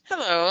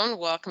Hello and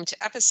welcome to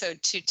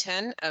episode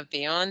 210 of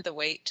Beyond the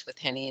Weight with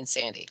Henny and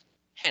Sandy.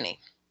 Henny,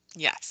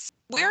 Yes.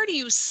 where do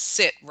you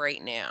sit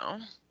right now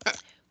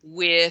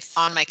with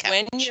On my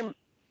when couch. you're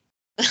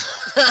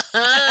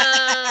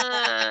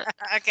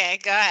Okay,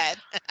 go ahead.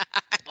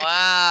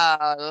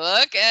 Wow,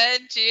 look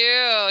at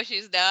you.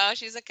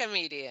 She's a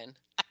comedian.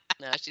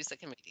 Now she's a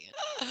comedian.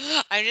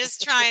 I'm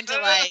just trying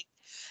to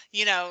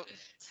you know,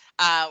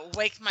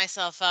 wake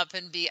myself up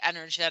and be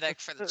energetic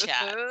for the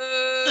chat.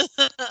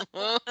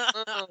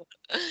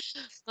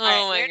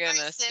 Oh Where my do I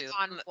goodness. sit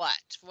on what?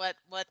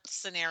 What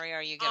scenario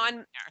are you giving me On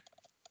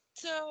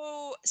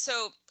here?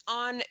 so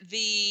on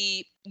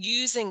the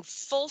using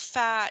full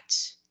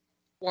fat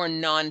or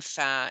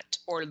non-fat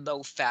or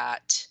low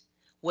fat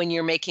when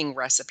you're making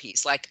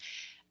recipes. Like,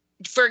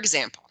 for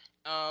example,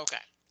 Okay.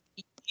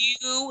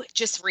 you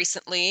just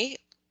recently,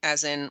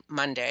 as in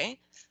Monday,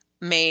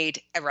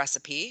 made a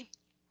recipe.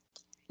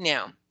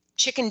 Now,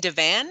 chicken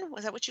divan,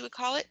 was that what you would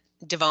call it?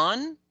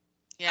 Divan?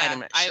 Yeah, I'm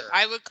not I sure.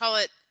 I would call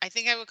it I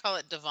think I would call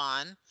it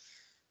Devon. Yeah,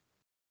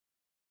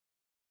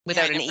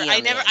 Without an E I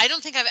on the never I end.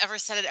 don't think I've ever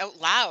said it out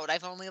loud.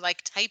 I've only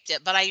typed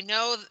it, but I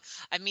know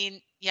I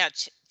mean, yeah,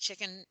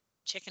 chicken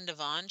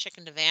Devon,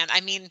 chicken Devan. I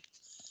mean,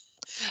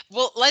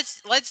 well,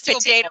 let's do a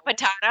Potato poll.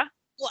 patata?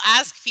 We'll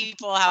ask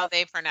people how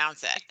they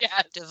pronounce it.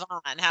 Yes.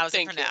 Devon, how's it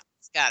Thank you. pronounced?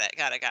 Got it.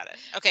 Got it. Got it.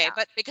 Okay, Yeah,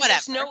 but because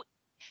whatever.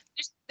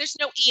 there's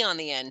no E on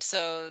the end,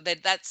 so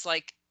that's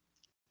like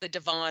the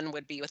divan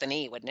would be with an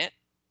E, wouldn't it?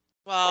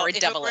 Well, Or a if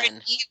it double were an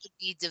N, E, it would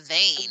be a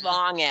Devane.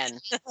 long N.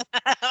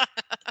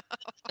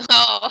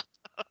 Oh,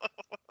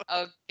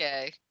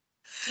 okay.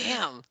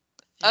 Damn.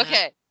 Yeah.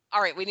 Okay.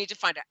 All right, we need to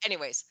find out.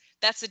 Anyways,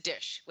 that's a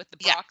dish with the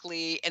Yeah.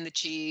 broccoli and the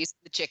cheese,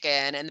 the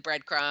chicken and the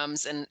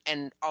breadcrumbs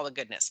and all the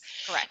goodness.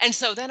 And Correct.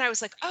 so then I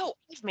was like, "Oh,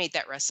 I've made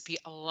that recipe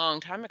a long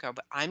time ago,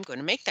 but I'm going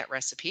to make that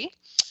recipe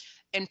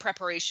in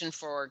preparation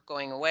for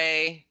going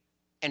away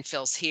and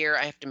Phil's here.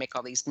 I have to make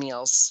all these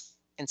meals.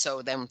 And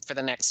so then for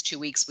the next 2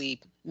 weeks,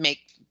 we make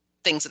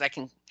things that I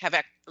can have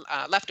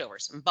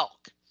leftovers in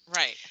bulk.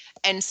 Right.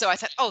 And so I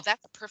thought, oh,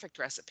 that's a perfect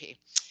recipe.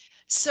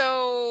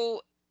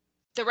 So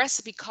the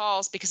recipe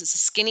calls, because it's a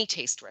skinny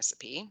taste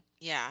recipe,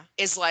 Yeah.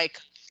 is like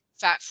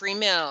fat-free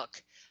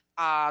milk,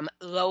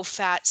 low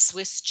fat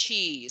Swiss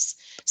cheese.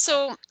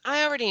 So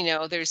I already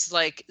know there's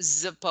like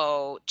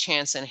Zippo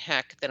chance and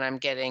heck that I'm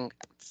getting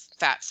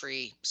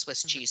fat-free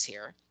Swiss Hmm. cheese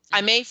here. I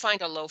Hmm. may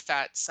find a low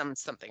fat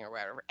something or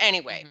whatever.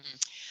 Anyway, Hmm.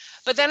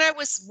 but then I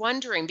was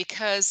wondering,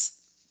 because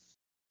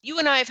you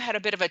and I have had a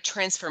bit of a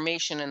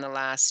transformation in the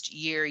last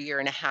year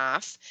and a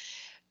half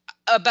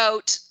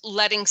about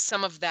letting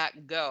some of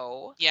that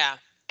go Yeah.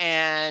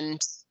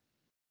 and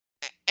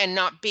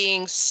not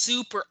being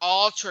super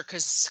ultra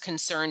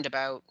concerned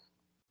about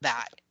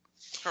that.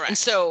 And Correct.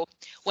 so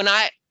when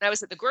I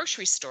was at the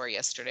grocery store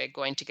yesterday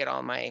going to get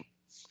all my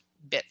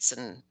bits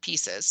and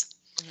pieces,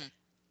 Hmm.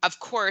 of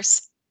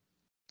course,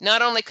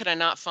 not only could I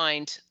not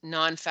find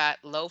non-fat,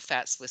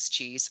 low-fat Swiss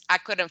cheese, I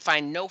couldn't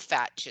find no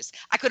fat cheese.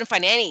 I couldn't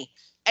find any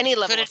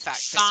level of Couldn't fat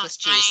for Swiss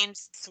cheese. find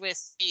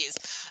Swiss cheese.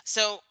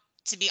 So,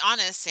 to be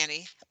honest,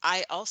 Sandy,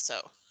 I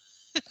also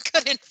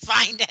couldn't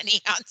find any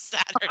on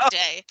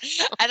Saturday.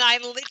 And I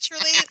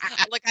literally,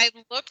 I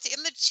looked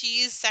in the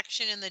cheese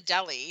section in the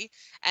deli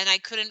and I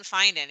couldn't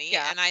find any.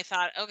 Yeah. And I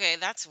thought, okay,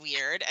 that's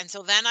weird. And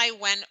so then I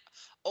went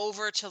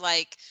over to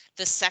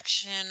the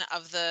section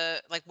of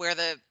the, where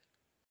the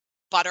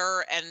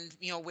butter and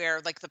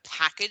where the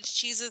packaged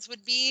cheeses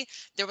would be.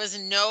 There was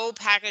no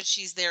packaged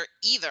cheese there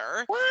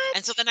either.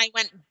 And so What? then I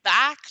went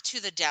back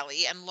to the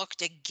deli and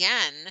looked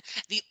again.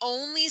 The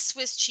only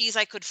Swiss cheese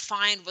I could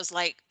find was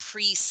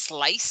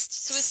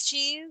pre-sliced Swiss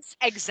cheese.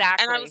 And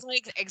I was Exactly.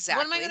 like,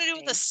 what am I going Exactly. to do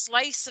with a Same.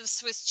 slice of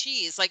Swiss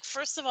cheese?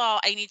 First of all,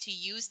 I need to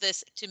use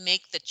this to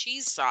make the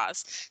cheese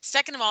sauce.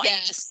 Second of all, I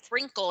need to Yes.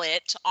 sprinkle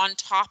it on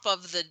top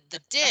of the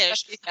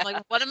dish. I'm like,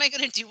 Yeah. what am I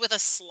going to do with a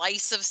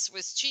slice of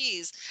Swiss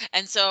cheese?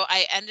 And so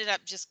I ended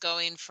up just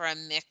going for a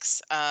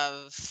mix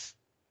of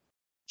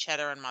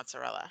cheddar and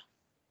mozzarella.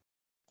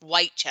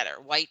 White cheddar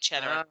and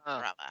Oh,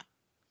 mozzarella.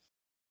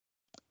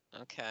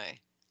 okay.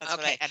 That's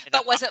what I Okay. ended up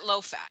But on. was it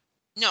low fat?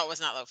 No, it was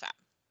not low fat.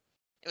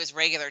 It was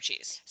regular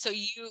cheese. So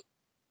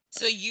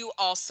you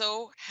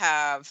also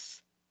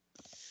have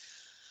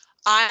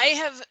I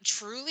have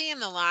truly in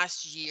the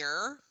last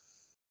year,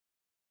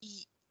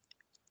 y-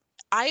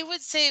 I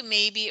would say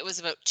maybe it was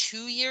about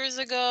 2 years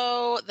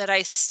ago that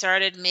I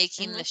started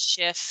making the mhm,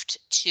 shift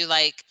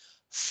to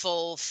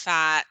full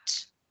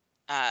fat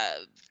uh,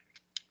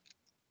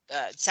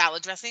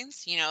 salad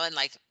dressings, and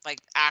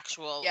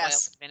actual oil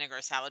yes. and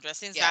vinegar salad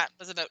dressings. Yeah. That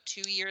was about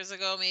 2 years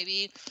ago,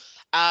 maybe.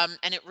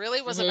 And it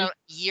really was Mhm. about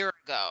a year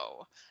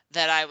ago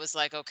that I was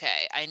like,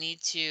 okay, I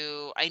need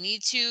to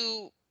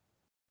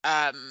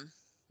um,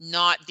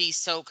 not be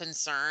so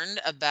concerned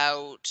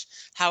about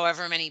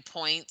however many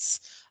points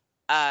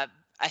uh,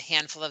 a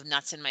handful of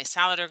nuts in my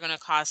salad are going to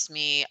cost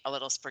me, a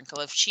little sprinkle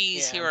of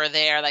cheese Yeah. here or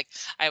there.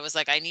 I was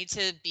like, I need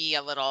to be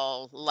a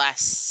little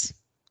less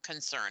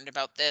concerned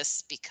about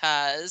this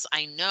because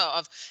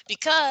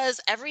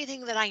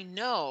everything that I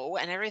know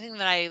and everything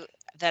that I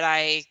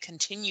I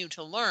continue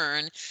to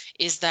learn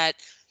is that,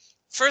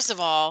 first of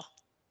all,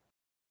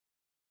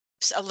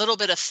 a little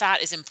bit of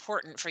fat is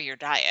important for your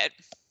diet.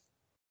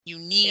 You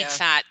need Yeah.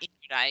 fat in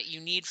your diet. You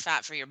need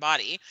fat for your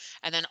body.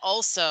 And then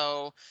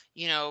also,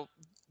 you know,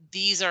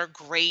 these are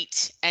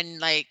great, and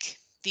like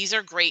these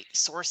are great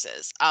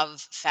sources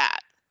of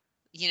fat.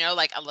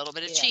 Like a little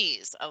bit of Yeah.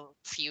 cheese, a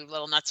few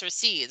little nuts or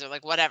seeds, or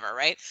like whatever,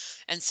 right?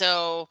 And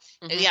so,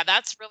 Hmm. yeah,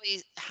 that's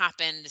really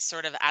happened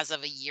sort of as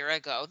of a year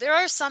ago. There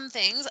are some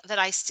things that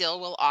I still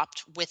will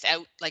opt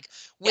without, like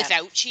Yeah.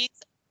 without cheese,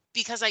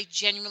 because I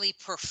genuinely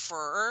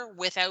prefer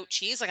without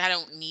cheese. Like I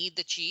don't need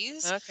the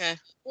cheese, Okay.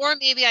 or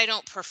maybe I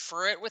don't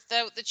prefer it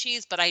without the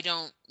cheese, but I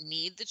don't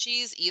need the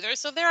cheese either.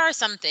 So there are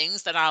some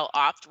things that I'll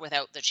opt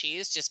without the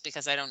cheese just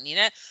because I don't need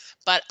it.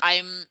 But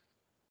I'm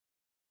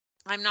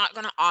not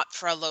going to opt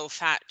for a low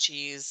fat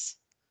cheese.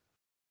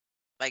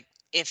 Like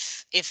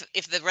if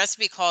the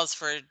recipe calls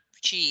for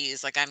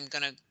cheese, like I'm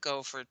going to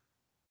go for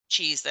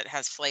cheese that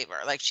has flavor,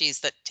 like cheese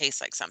that tastes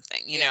like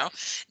something, Yeah.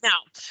 Now,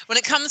 when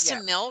it comes to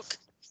Yeah. milk,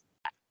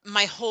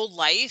 my whole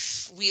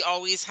life we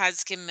always had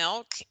skim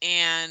milk,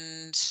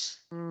 and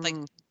like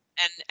Mm.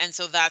 and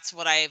so that's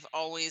what I've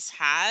always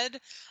had.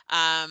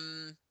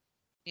 Um,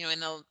 in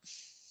the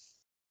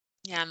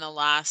yeah, in the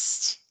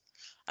last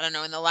I don't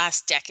know, in the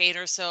last decade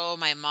or so,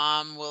 my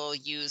mom will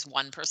use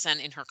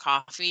 1% in her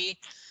coffee.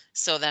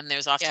 So then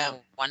there's Yeah.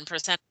 often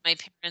 1% at my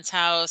parents'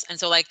 house. And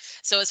so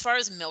so as far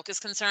as milk is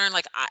concerned,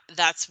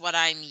 that's what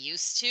I'm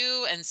used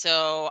to. And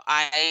so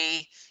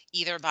I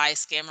either buy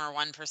skim or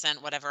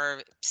 1%,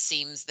 whatever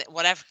seems that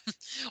whatever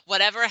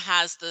whatever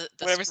has the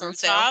Whatever's on screw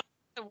sale. top,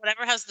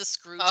 whatever has the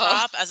screw Oh.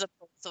 top, as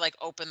opposed to like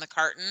open the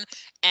carton,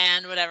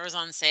 and whatever's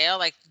on sale,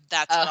 like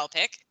that's what Oh. I'll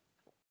pick.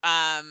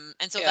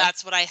 And so Yeah.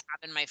 that's what I have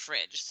in my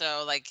fridge.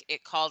 So like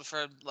it called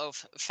for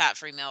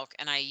fat-free milk,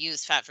 and I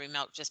used fat-free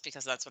milk just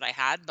because that's what I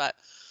had. But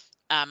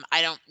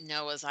I don't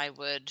know as I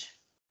would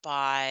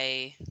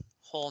buy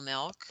whole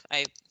milk.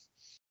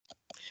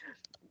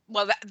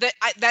 Well,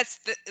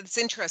 it's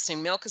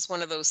interesting. Milk is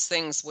one of those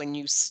things when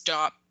you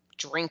stop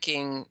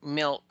drinking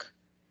milk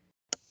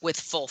with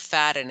full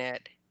fat in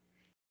it,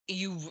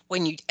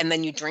 and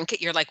then you drink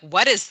it, you're like,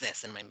 what is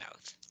this in my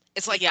mouth?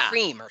 It's like Yeah,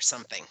 cream or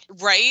something.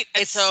 right.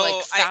 And It's like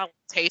so foul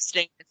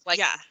tasting. It's like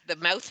yeah, the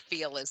mouth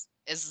feel is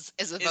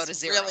about is a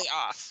zero. really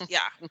off. Yeah,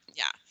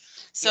 yeah.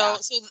 So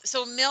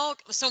Yeah.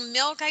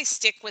 milk, I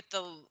stick with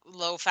the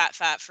low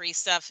fat-free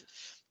stuff,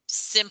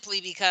 simply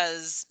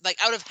because,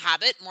 like, out of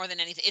habit more than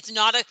anything. It's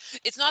not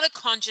a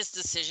conscious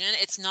decision.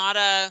 It's not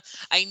a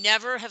I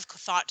never have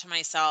thought to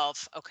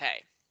myself,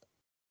 okay,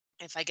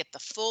 if I get the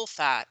full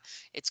fat,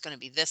 it's going to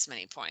be this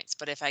many points.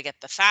 But if I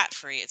get the fat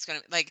free, it's going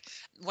to, like,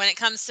 when it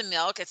comes to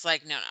milk, it's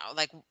like, no, no,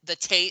 like the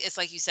taste, it's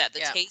like you said, the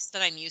Yeah. taste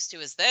that I'm used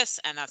to is this,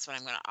 and that's what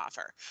I'm going to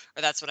offer,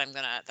 or that's what I'm Yeah.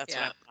 going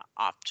to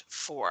opt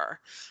for.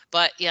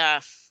 But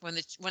yeah, when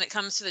it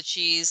comes to the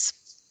cheese,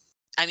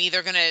 I'm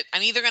either gonna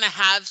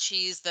have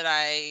cheese that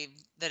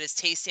is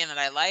tasty and that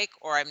I like,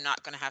 or I'm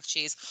not gonna have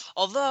cheese.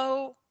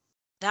 Although,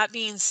 that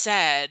being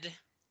said,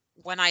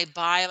 when I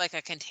buy like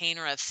a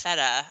container of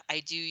feta, I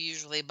do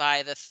usually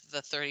buy the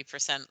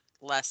 30%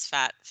 less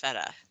fat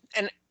feta.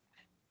 And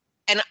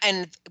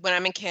and when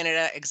I'm in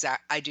Canada,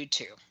 I do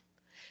too.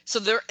 So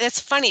it's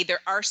funny.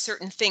 There are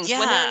certain things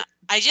when Yeah, they're,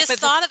 I just but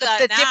thought of that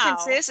the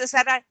difference now. is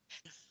that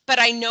but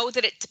I know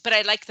that but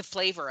I like the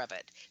flavor of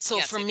it. So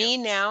Yes, for I do. me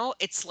now,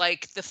 it's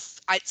like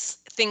it's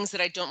things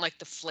that I don't like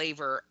the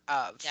flavor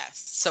of, Yes.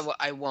 so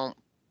I won't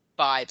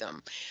buy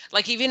them.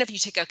 Like even if you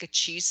take like a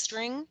cheese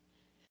string,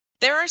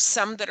 there are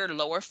some that are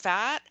lower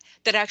fat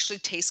that actually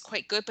taste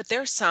quite good, but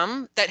there are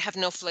some that have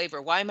no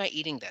flavor. Why am I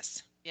eating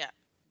this? Yeah,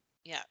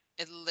 yeah.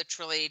 It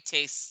literally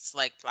tastes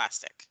like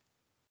plastic.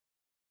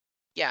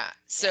 Yeah. Yeah,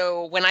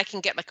 So when I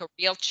can get like a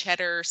real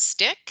cheddar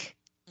stick,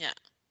 yeah.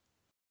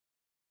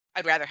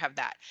 I'd rather have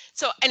that.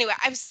 So anyway,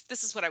 this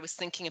is what I was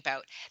thinking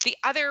about. The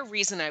other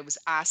reason I was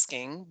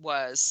asking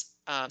was,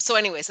 so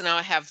anyway, so now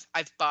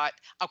I've bought,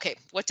 okay,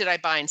 what did I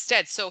buy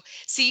instead? So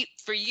see,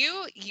 for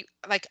you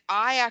like,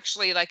 I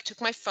actually like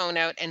took my phone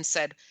out and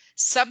said,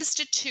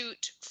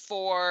 substitute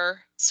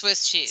for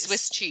Swiss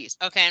Swiss cheese. cheese.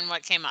 Okay, and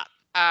what came up?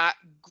 Uh,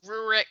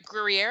 Gruyere,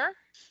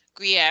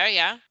 Gruyere,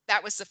 yeah.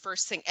 that was the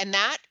first thing. And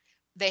that,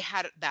 they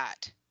had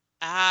that.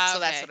 Ah, So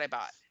that's okay. what I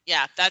bought.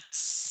 Yeah,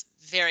 that's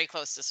very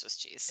close to Swiss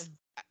cheese.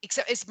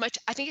 Except it's much,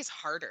 I think it's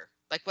harder.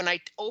 Like when I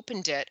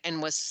opened it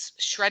and was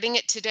shredding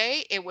it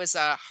today, it was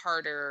a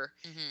harder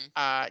Hmm.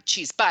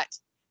 cheese, but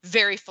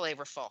very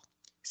flavorful.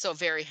 So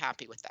very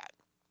happy with that.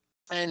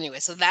 Anyway,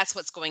 so that's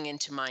what's going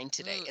into mine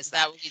today is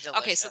that. That would be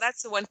Okay, so that's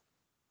delicious. the one.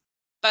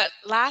 But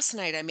last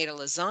night I made a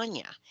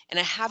lasagna, and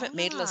I haven't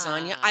made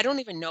lasagna. I Ah, don't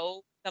even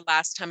know the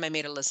last time I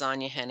made a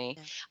lasagna, Henny.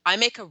 yeah. I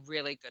make a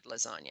really good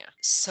lasagna.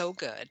 So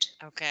good.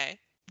 Okay.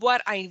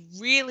 What I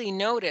really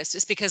noticed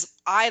is because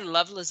I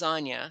love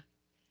lasagna,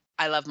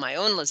 I love my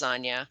own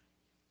lasagna.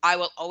 I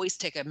will always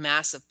take a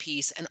massive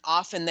piece and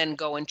often then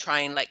go and try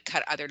and like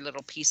cut other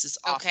little pieces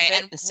off of Okay.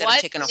 it And instead of what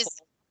taking a whole.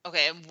 is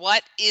okay, and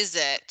what is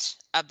it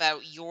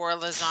about your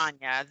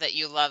lasagna that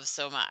you love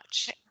so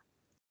much?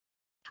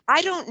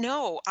 I don't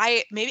know.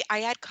 Maybe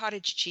I add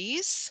cottage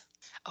cheese.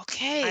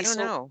 I Okay, don't so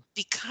know.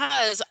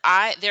 because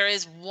there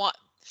is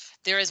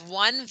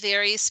one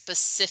very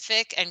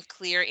specific and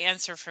clear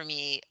answer for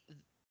me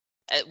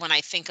when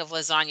I think of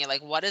lasagna.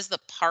 Like, what is the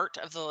part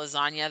of the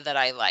lasagna that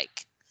I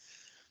like?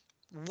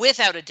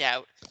 Without a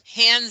doubt,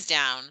 hands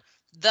down,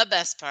 the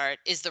best part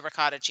is the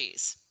ricotta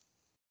cheese.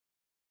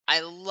 I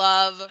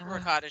love Uh,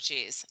 ricotta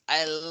cheese.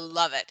 I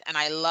love it. And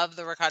I love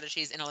the ricotta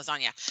cheese in a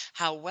lasagna.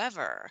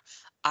 However,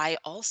 I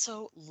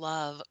also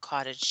love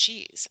cottage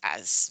cheese,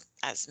 as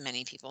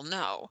many people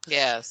know.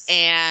 yes.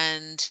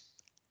 And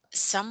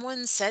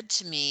someone said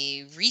to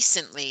me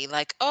recently,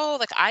 like, oh,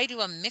 like I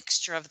do a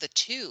mixture of the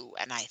two.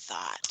 And I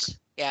thought,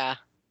 Yeah.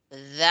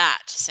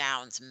 that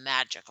sounds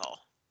magical.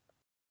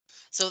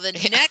 So the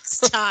Yeah.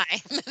 next time,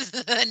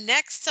 the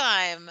next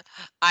time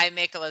I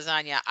make a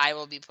lasagna, I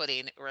will be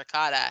putting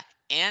ricotta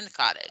and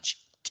cottage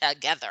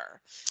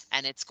together,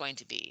 and it's going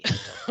to be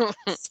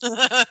delicious.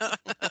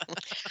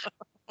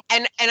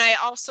 And I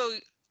also,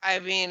 I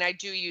mean, I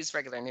do use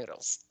regular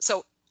noodles.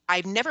 So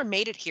I've never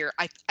made it here.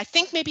 I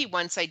think maybe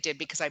once I did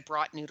because I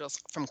brought noodles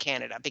from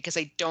Canada because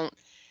I don't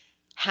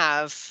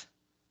have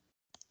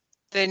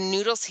the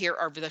noodles here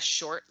are the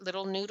short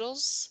little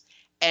noodles.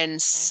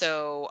 And Okay.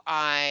 so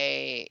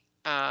I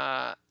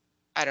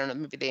don't know,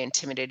 maybe they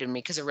intimidated me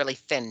because they're really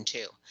thin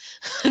too.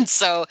 And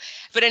so,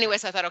 but Right.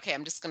 anyways, I thought, okay,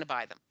 I'm just going to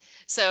buy them.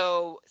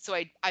 So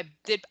I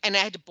did, and I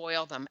had to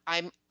boil them.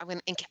 I'm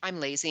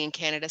lazy in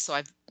Canada, so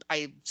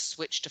I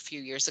switched a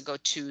few years ago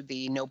to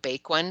the no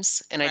bake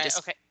ones, and I Right. just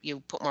Okay.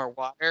 you put more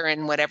water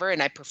and whatever,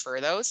 and I prefer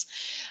those.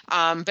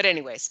 But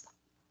anyways,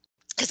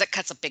 because it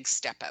cuts a big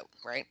step out,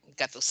 right? You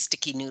got those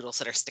sticky noodles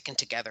that are sticking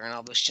together and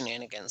all those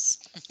shenanigans.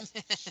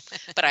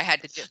 But I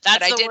had to do,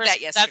 but That's I the did worst.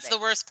 that That's yesterday. the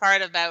worst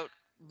part about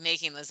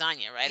making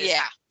lasagna, right? Is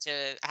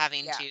Yeah,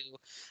 having yeah, to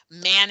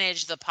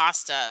manage the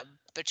pasta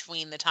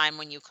between the time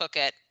when you cook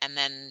it and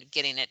then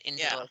getting it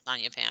into the yeah.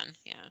 lasagna pan.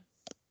 Yeah.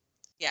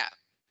 Yeah.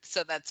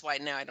 So that's why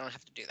now I don't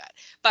have to do that.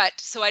 But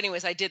so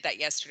anyways, I did that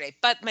yesterday.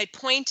 But my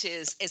point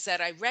is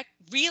that I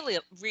really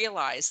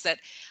realized that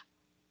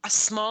a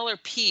smaller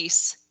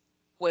piece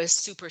was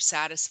super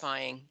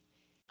satisfying,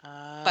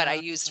 but I Uh,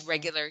 used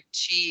regular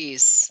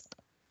cheese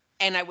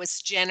and I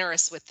was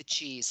generous with the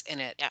cheese in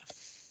it. yeah.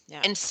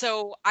 Yeah. And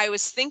so I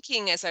was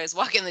thinking as I was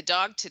walking the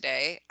dog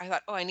today, I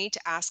thought, oh, I need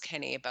to ask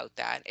Henny about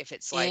that. If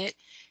it's It like,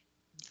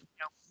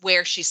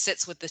 where she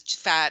sits with the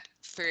fat,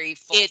 very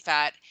full it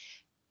fat,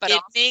 but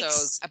it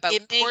also makes about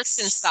it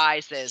portion makes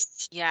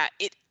sizes. yeah,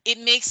 it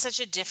makes such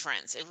a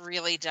difference. It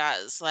really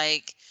does.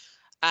 Like,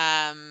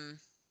 um,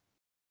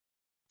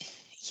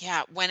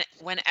 yeah,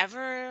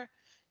 whenever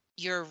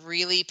you're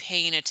really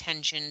paying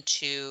attention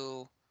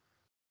to,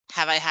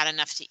 have I had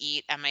enough to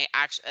eat? Am I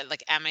actually,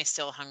 like, am I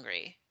still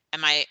hungry?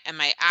 Am I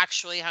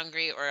actually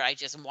hungry, or I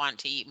just want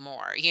to eat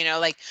more?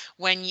 Like,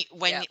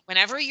 Yeah.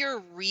 whenever you're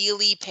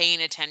really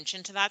paying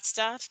attention to that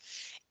stuff,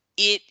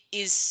 it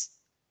is,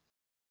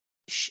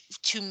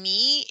 to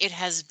me, it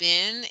has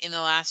been in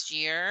the last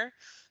year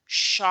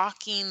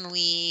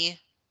shockingly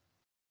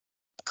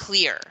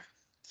clear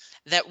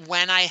that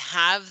when I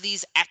have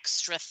these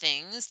extra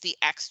things, the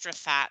extra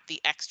fat,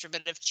 the extra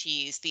bit of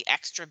cheese, the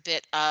extra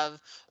bit of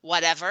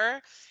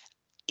whatever,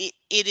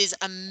 it is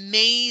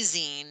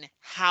amazing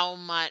how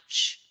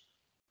much,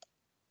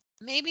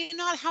 maybe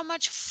not how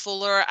much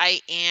fuller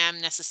I am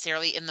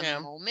necessarily in the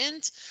Yeah.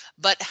 moment,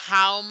 but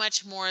how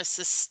much more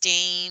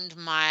sustained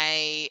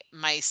my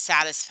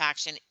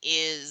satisfaction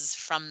is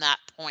from that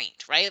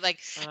point, right?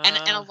 Like, and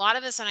a Uh, lot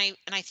of this, and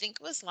I think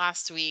it was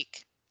last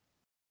week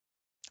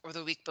or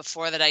the week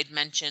before that I'd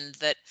mentioned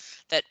that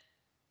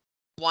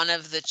one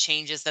of the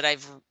changes that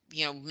I've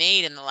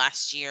made in the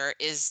last year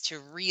is to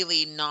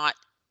really not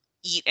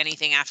eat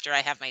anything after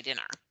I have my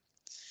dinner.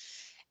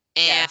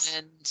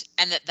 yes.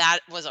 And that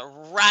was a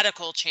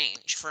radical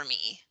change for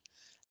me.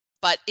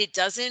 But it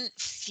doesn't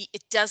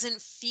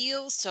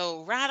feel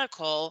so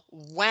radical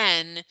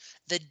when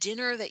the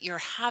dinner that you're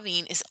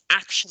having is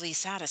actually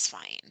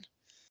satisfying.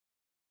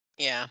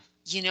 Yeah.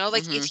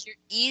 Like, Mhm. if you're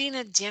eating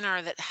a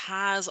dinner that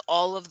has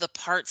all of the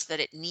parts that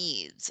it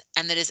needs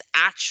and that is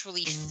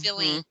actually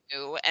filling Mhm.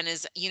 you and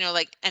is,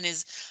 like, and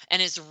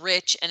is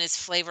rich and is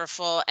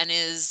flavorful and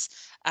is,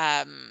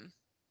 um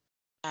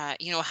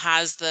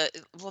has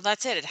well,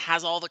 that's it. It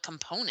has all the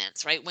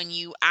components, right? When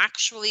you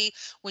actually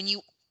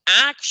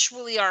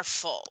are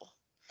full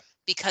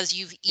because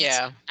you've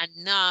eaten Yeah.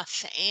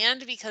 enough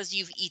and because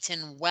you've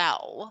eaten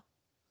well,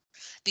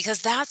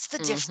 because that's the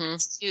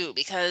Mhm. difference too.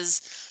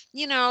 Because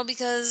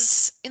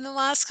in the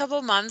last couple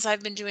of months,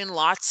 I've been doing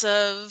lots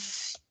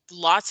of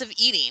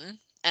eating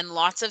and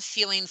lots of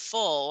feeling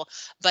full,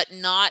 but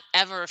not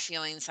ever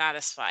feeling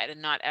satisfied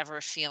and not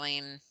ever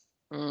feeling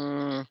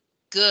Mm.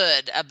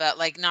 good about,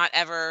 like, not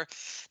ever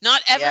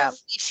Yeah.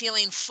 really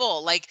feeling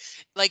full, like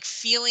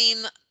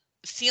feeling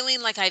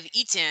like I've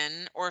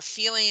eaten, or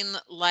feeling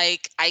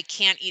like I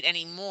can't eat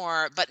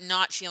anymore, but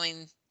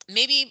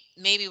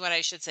maybe what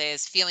I should say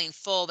is feeling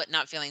full but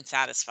not feeling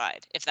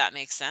satisfied, if that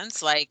makes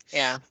sense.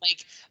 Yeah.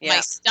 Like my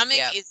Yeah. stomach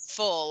Yeah. is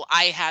full,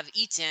 I have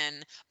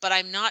eaten, but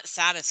I'm not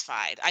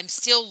satisfied. I'm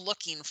still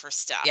looking for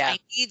stuff. Yeah. I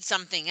need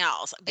something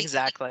else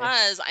Exactly.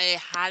 because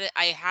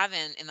I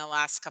haven't in the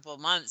last couple of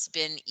months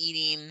been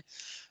eating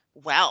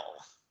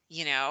well,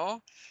 you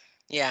know?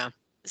 Yeah.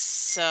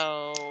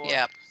 So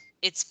Yeah.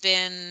 it's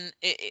been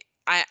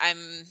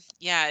I'm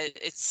yeah,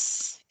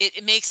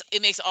 it makes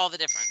all the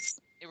difference.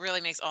 It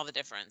really makes all the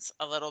difference.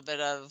 A little bit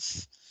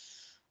of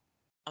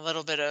a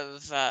little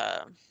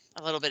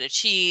bit of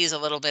cheese, a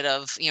little bit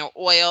of,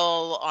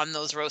 oil on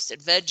those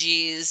roasted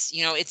veggies.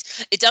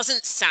 It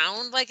doesn't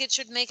sound like it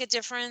should make a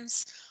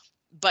difference,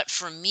 but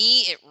for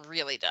me it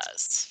really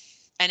does.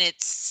 And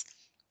it's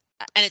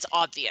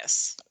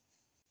obvious.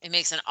 It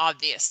makes an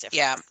obvious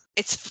Yeah.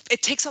 difference.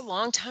 It takes a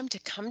long time to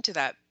come to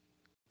that,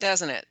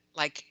 doesn't it?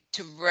 Like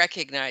to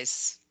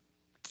recognize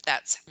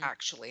that's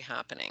actually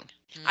happening.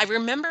 I Mm-hmm.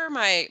 remember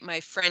my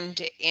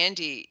friend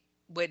Andy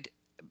would,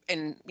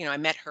 and I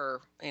met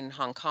her in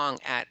Hong Kong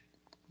at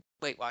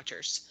Weight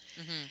Watchers,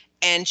 Mm-hmm.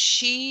 and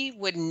she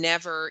would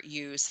never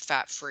use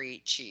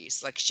fat-free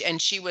cheese. Like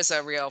and she was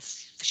a real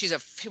she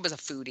was a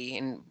foodie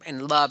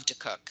and loved to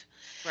cook.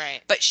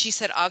 Right. But she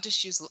said, I'm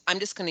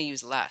just going to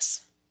use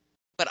less,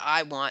 but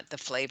I want the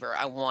flavor.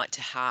 I want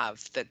to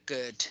have the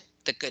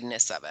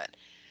goodness of it.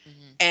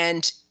 Mm-hmm.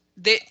 And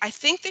I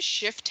think the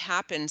shift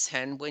happens,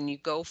 Hen, when you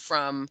go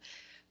from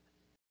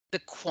the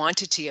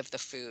quantity of the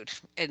food,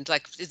 and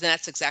like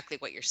that's exactly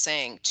what you're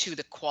saying, to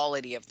the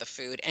quality of the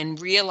food, and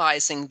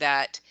realizing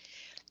that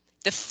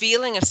the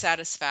feeling of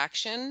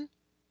satisfaction,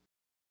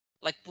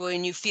 like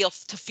when you feel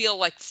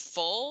like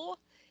full,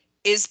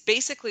 is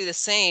basically the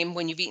same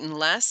when you've eaten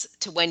less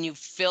to when you've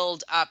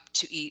filled up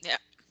to eat Yeah.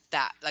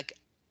 that like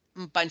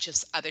bunch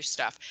of other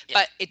stuff, Yeah.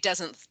 but it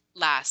doesn't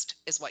last,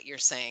 is what you're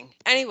saying.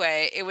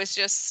 Anyway, it was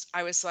just,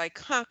 I was like,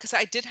 huh, because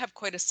I did have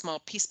quite a small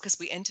piece because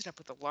we ended up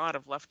with a lot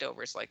of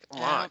leftovers, like a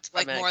lot. I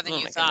Like mean, like, more than oh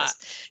you my thought.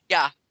 goodness.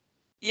 Yeah.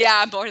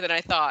 Yeah, more than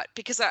I thought.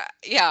 Because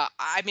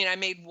I mean, I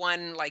made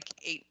one like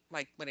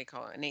like what do you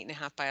call it? An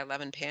 8.5 by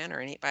 11 pan, or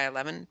an 8 by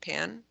 11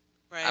 pan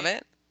of Right.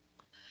 it.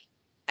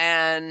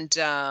 And,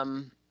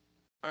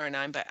 or a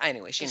 9 by,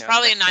 anyways, It was the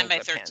probably a 9 by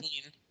rectangular pan.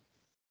 13.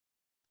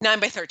 9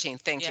 by 13,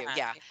 thank Yeah. you,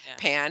 yeah, Yeah.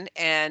 pan,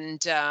 and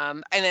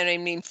then, I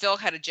mean, Phil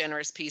had a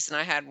generous piece and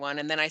I had one,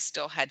 and then I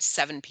still had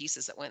 7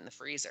 pieces that went in the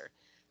freezer.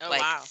 Oh,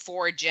 Like, wow.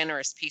 4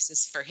 generous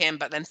pieces for him,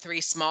 but then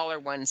 3 smaller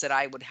ones that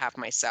I would have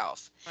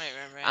myself. Right,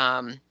 right, right.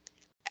 Um,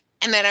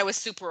 and then I was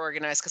super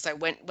organized because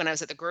when I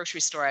was at the grocery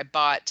store, I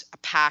bought a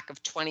pack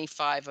of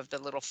 25 of the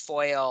little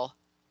foil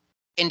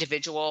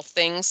individual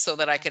things so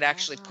that I could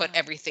actually put Ah,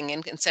 everything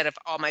in instead of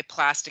all my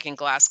plastic and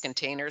glass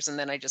containers. And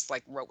then I just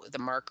like wrote with a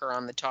marker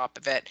on the top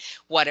of it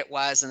what it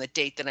was and the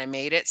date that I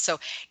made it. So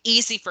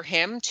easy for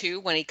him too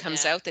when he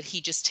comes yeah. out, that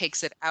he just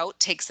takes it out,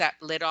 takes that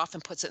lid off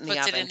and puts it in the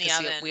Puts it oven in the because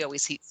oven. we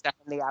always heat stuff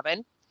in the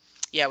oven.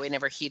 Yeah, we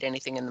never heat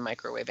anything in the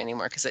microwave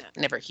anymore because it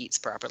Yeah. never heats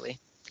properly,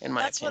 in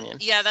my opinion.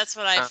 That's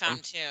what I Um,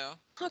 found too.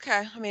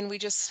 Okay, I mean, we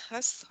just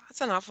that's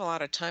an awful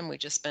lot of time we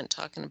just spent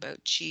talking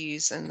about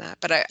cheese and that.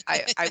 But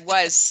I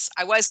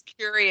was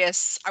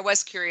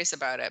curious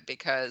about it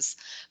because,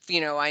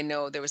 I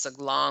know there was a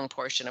long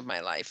portion of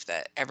my life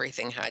that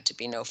everything had to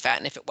be no fat,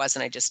 and if it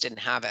wasn't, I just didn't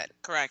have it,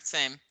 Correct.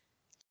 Same.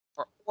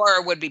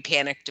 or would be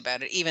panicked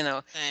about it, even though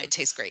it Same.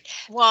 tastes great.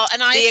 Well,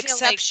 and I The feel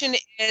like exception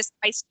is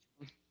ice.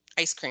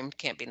 Ice cream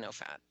can't be no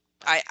fat.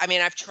 I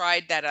mean, I've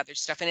tried that other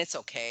stuff and it's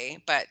okay,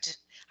 but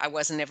I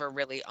was never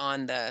really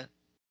on the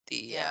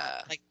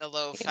yeah, like the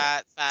low you know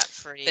fat, fat the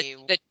free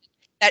the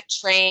that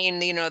train,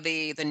 the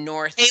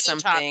North Halo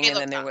Top, something, and Halo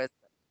then there Top. was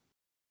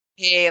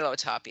Halo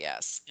Top,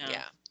 yes. Yeah.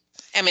 Yeah.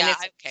 I mean, Yeah,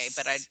 it's okay,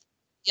 but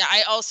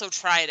I also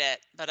tried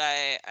it, but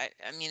I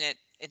mean it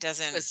it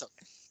doesn't. was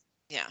okay.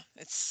 Yeah,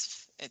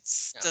 it's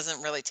No.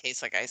 doesn't really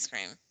taste like ice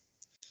cream.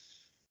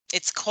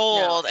 It's No,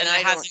 cold and and it I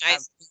has don't an have,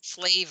 ice cream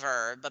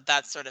flavor, but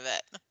that's sort of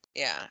it.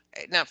 yeah,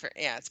 not for,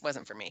 yeah, it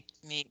wasn't for me.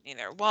 Me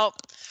neither. Well,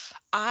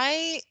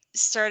 I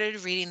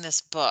started reading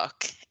this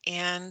book,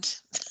 and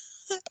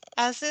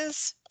as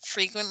is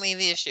frequently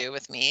the issue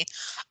with me,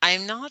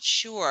 I'm not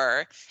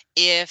sure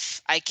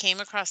if I came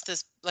across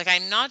this, like,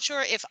 I'm not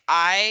sure if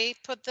I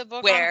put the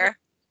book on hold Where?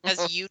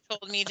 as you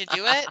told me to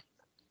do it,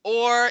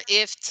 or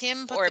if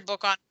Tim put Or the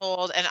book on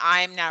hold and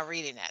I'm now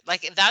reading it.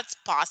 Like, if that's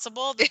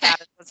possible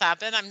that is what's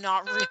happened. I'm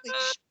not really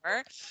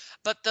sure.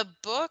 But the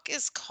book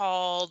is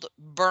called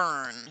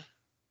Burn.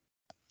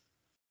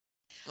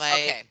 Like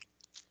okay.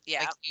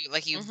 Yeah.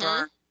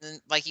 burn,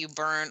 Mhm. like you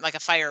burn, like a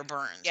fire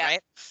burns, Yeah.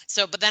 right?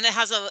 So but then it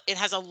has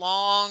a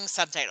long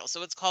subtitle.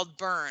 So it's called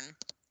Burn.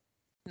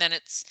 Then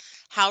it's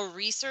how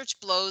research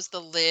blows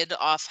the lid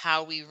off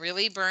how we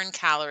really burn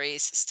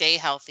calories, stay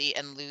healthy,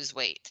 and lose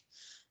weight.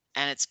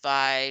 And it's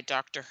by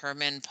Dr.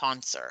 Herman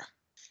Poncer.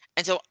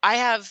 And so I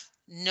have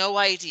no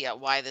idea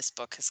why this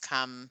book has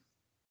come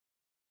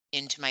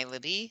into my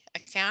Libby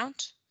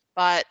account,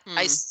 but Hmm.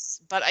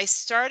 but I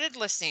started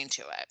listening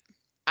to it.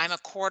 I'm a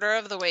quarter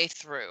of the way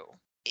through.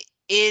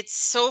 It's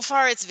so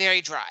far it's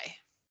very dry.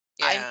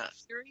 I'm Yeah.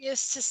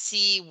 curious to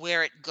see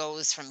where it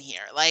goes from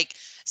here. Like,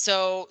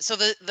 so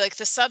the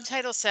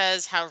subtitle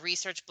says how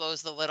research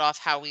blows the lid off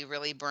how we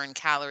really burn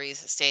calories,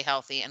 stay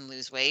healthy, and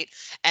lose weight.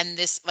 And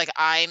this, like,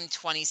 I'm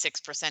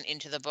 26%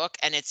 into the book,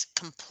 and it's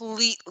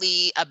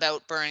completely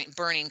about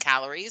burning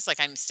calories. Like,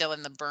 I'm still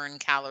in the burn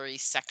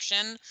calories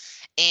section,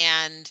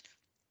 and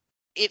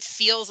it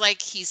feels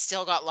like he's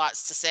still got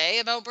lots to say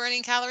about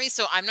burning calories.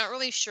 So I'm not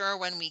really sure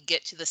when we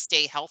get to the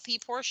stay healthy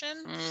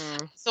portion.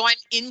 Mm. So I'm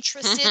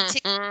interested to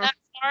get that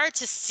far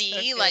to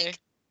see, Okay. like,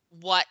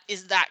 what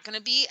is that going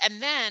to be?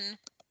 And then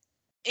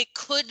it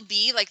could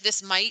be like,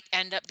 this might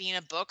end up being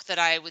a book that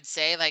I would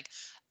say, like,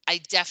 I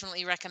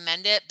definitely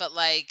recommend it, but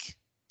like,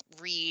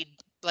 read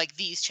like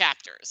these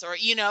chapters, or,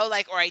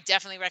 like, or I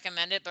definitely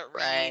recommend it, but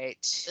read Right.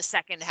 the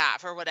second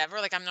half or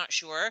whatever. Like, I'm not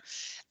sure.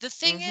 The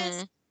thing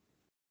is, Mhm.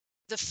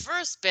 the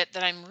first bit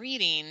that I'm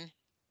reading,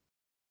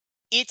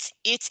 it's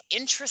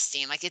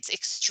interesting. Like, it's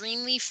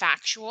extremely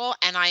factual,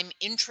 and I'm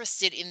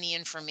interested in the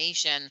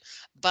information,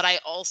 but I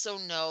also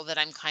know that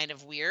I'm kind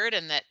of weird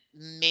and that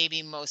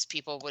maybe most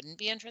people wouldn't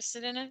be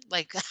interested in it.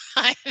 Like,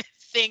 I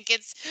think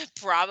it's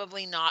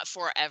probably not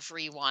for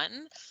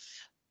everyone.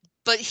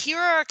 But here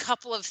are a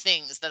couple of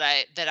things that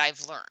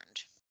I've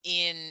learned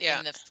in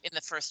Yeah.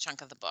 the first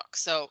chunk of the book.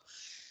 So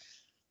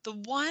the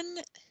one,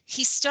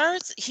 he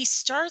starts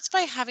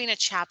by having a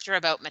chapter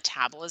about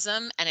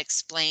metabolism and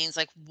explains,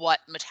 like,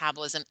 what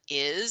metabolism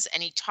is,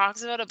 and he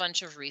talks about a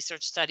bunch of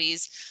research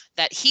studies.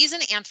 That he's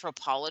an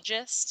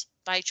anthropologist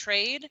by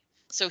trade,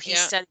 so he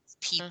Yeah. studies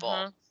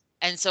people. Mhm.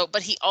 And so,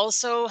 but he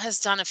also has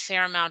done a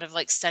fair amount of,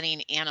 like,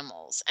 studying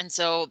animals. And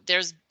so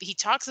he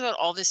talks about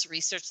all this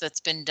research that's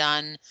been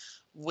done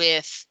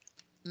with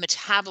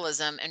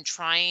metabolism and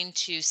trying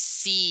to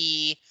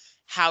see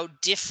how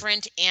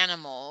different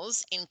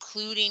animals,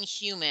 including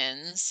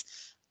humans,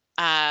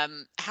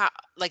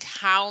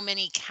 how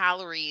many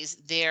calories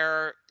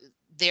their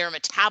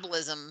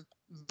metabolism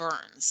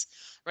burns,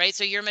 right?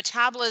 So your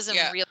metabolism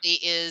Yeah. really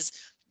is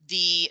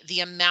the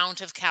amount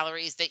of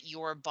calories that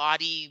your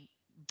body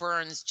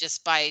burns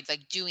just by,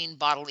 like, doing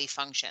bodily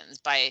functions,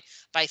 by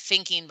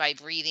thinking, by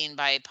breathing,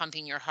 by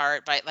pumping your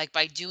heart, by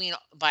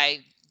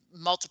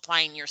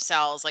multiplying your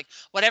cells, like,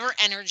 whatever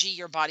energy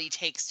your body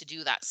takes to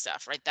do that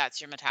stuff, right? That's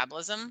your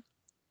metabolism.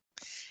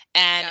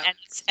 and Yeah.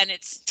 and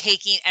it's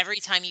taking, every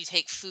time you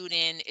take food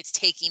in, it's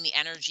taking the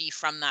energy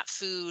from that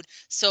food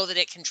so that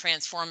it can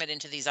transform it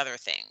into these other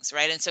things,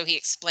 right? And so he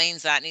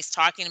explains that, and he's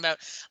talking about,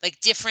 like,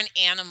 different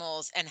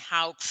animals and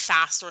how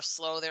fast or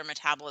slow their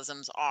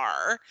metabolisms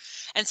are.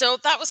 And so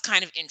that was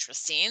kind of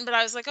interesting, but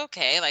I was like,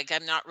 okay, like,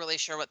 I'm not really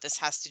sure what this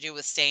has to do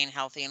with staying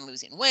healthy and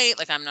losing weight.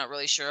 Like, I'm not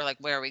really sure, like,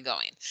 where are we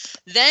going?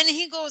 Then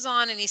he goes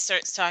on and he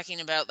starts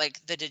talking about,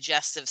 like, the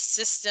digestive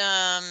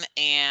system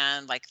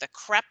and, like, the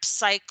Krebs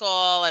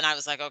cycle. And I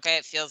was like, okay,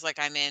 it feels like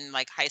I'm in,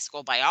 like, high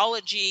school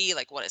biology.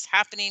 Like, what is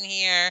happening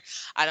here?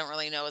 I don't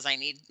really know as I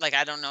need, like,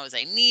 I don't know as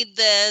I need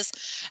this.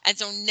 And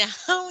so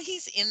now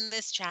he's in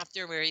this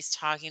chapter where he's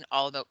talking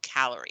all about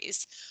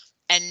calories.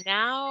 And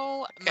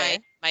now my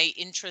Okay. my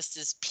interest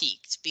is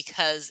piqued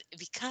because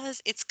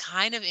it's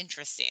kind of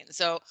interesting.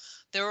 So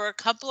there were a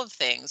couple of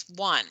things.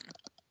 One,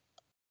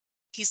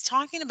 he's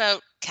talking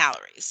about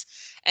calories,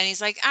 and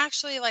he's like,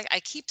 actually, like, I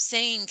keep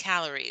saying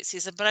calories. He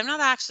said, but I'm not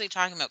actually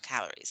talking about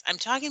calories. I'm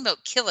talking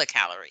about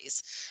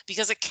kilocalories,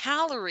 because a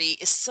calorie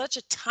is such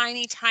a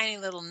tiny, tiny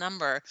little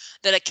number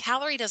that a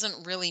calorie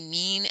doesn't really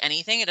mean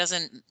anything. It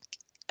doesn't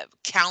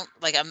count,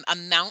 like,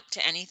 amount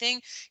to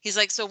anything. He's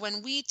like, so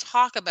when we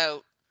talk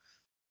about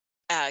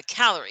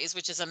calories,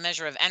 which is a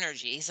measure of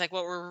energy, he's like,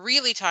 what we're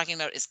really talking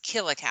about is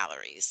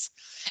kilocalories.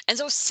 And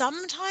so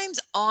sometimes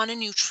on a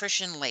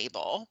nutrition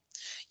label,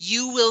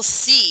 you will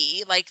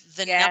see, like,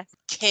 the number Yes.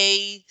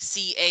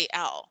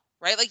 KCAL,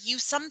 right? Like, you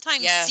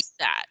sometimes see Yes.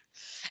 that.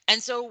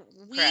 And so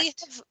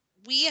Correct.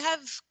 we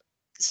have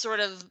sort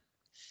of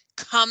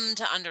come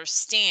to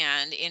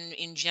understand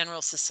in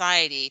general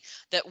society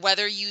that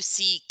whether you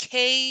see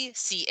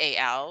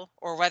KCAL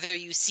or whether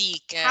you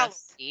see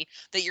Yes. calorie,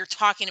 that you're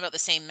talking about the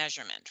same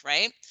measurement,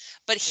 right?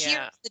 But here's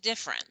Yeah. the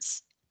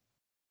difference.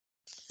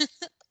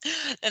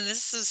 And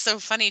this is so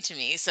funny to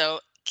me. So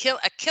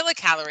a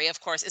kilocalorie, of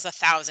course, is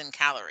 1,000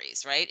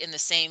 calories, right? In the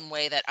same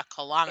way that a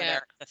kilometer Yeah.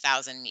 is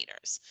 1,000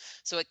 meters.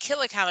 So a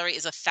kilocalorie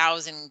is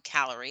 1,000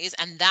 calories,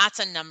 and that's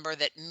a number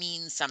that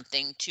means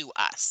something to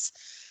us.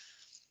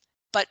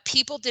 But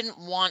people didn't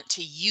want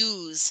to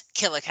use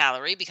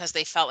kilocalorie because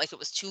they felt like it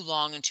was too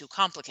long and too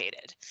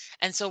complicated.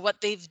 And so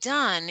what they've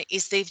done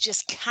is they've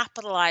just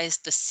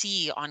capitalized the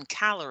C on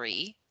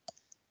calorie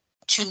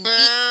to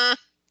mean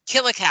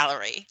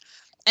kilocalorie.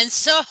 And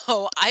so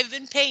I've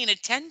been paying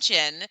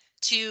attention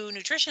to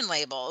nutrition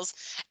labels,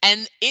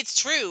 and it's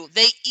true.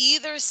 They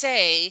either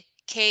say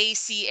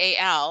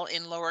KCAL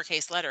in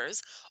lowercase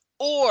letters,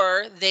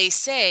 or they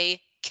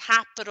say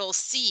capital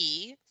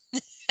C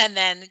and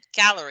then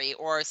calorie,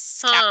 or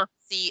Huh.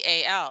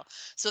 CAL.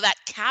 So that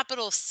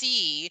capital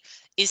C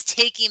is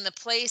taking the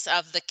place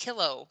of the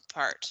kilo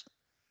part.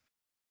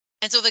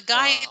 And so the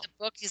guy in Wow. the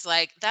book, he's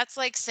like, that's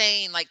like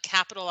saying like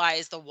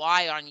capitalize the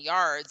Y on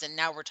yards, and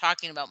now we're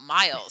talking about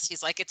miles.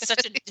 He's like, it's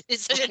such a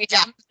it's such a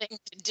Yeah. dumb thing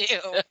to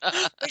do.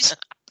 Which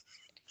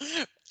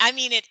I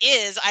mean, it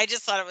is. I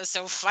just thought it was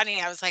so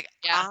funny. I was like,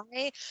 Yeah.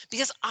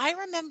 because I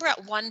remember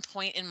at one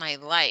point in my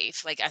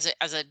life, like as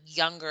a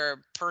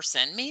younger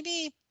person,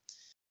 maybe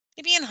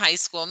in high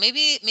school,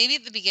 maybe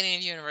at the beginning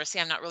of university,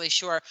 I'm not really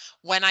sure,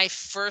 when I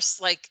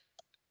first like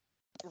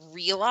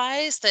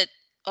realized that,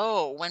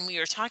 oh, when we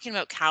were talking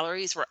about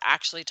calories, we're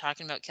actually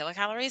talking about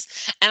kilocalories.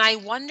 And I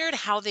wondered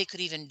how they could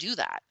even do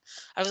that.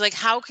 I was like,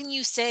 how can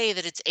you say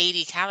that it's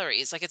 80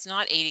 calories? Like, it's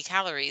not 80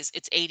 calories,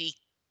 it's 80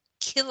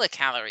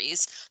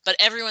 kilocalories, but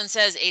everyone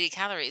says 80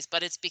 calories,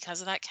 but it's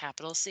because of that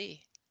capital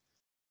C.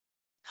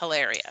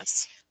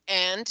 Hilarious.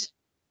 And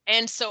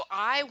and so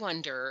I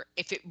wonder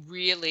if it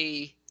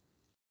really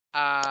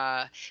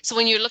so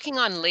when you're looking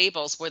on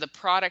labels where the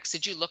products,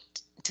 did you look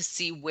to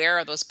see where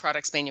are those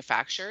products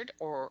manufactured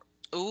or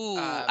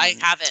Ooh, I um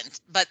haven't,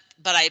 but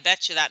I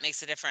bet you that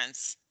makes a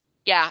difference.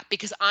 yeah,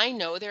 because I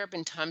know there have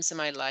been times in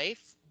my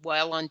life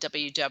while on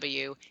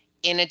WW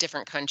in a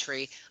different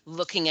country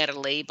looking at a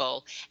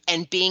label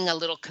and being a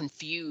little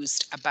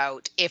confused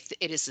about if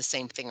it is the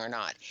same thing or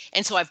not.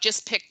 And so I've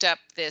just picked up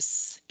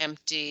this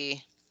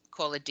empty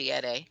Cola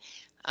Diete,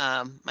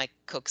 my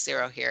Coke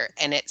Zero here,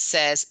 and it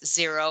says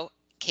zero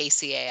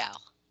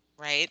KCAL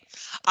Right?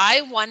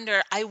 I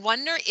wonder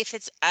if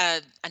it's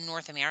a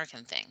North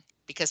American thing.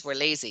 because we're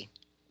lazy,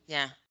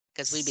 Yeah.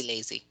 because we be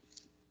lazy.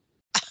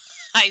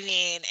 I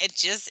mean,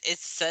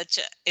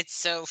 it's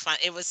so fun.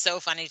 It was so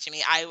funny to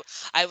me.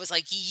 I was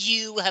like,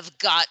 you have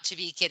got to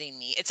be kidding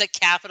me. It's a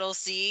capital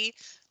C.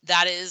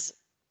 That is,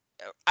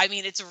 I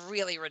mean, it's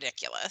really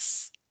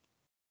ridiculous.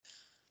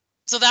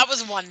 So that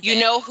was one You thing.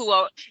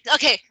 know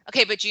okay,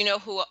 but you know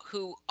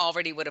who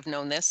already would have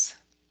known this?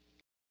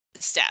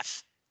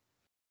 Steph.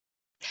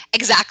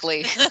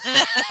 Exactly.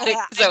 I'm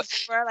So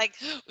sure like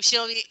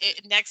she'll be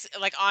next,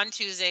 like on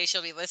Tuesday,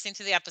 she'll be listening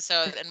to the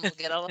episode and we'll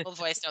get a little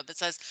voice note that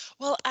says,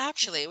 well,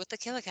 actually, with the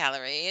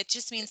kilocalorie, it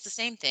just means the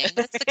same thing,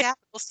 but it's the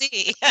capital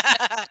C.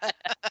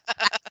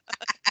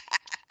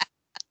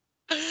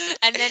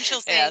 And then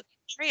she'll yeah, say,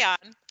 carry on.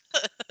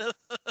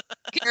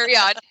 carry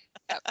on.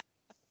 Yep.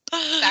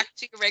 Back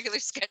to your regular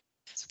schedule.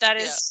 That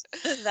Yeah. is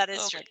that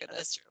is Oh true. my That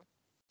is goodness. true.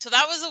 So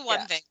that was the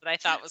one Yeah. thing that I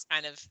thought was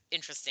kind of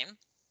interesting.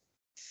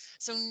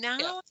 So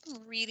Yeah. now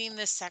I'm reading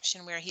this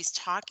section where he's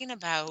talking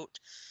about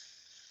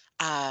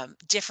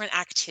different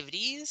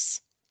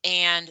activities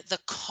and the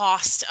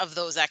cost of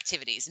those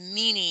activities,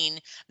 meaning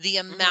the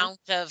Mhm. amount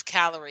of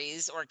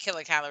calories or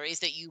kilocalories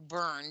that you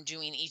burn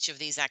doing each of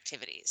these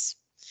activities.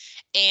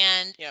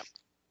 And Yep.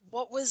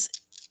 what was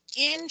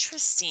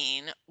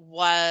interesting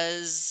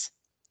was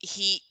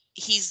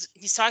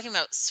he's talking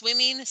about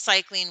swimming,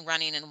 cycling,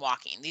 running, and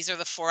walking. These are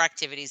the four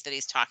activities that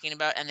he's talking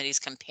about and that he's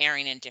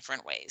comparing in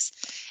different ways.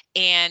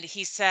 And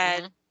he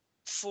said Mhm.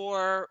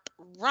 for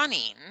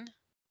running,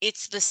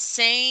 it's the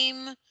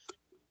same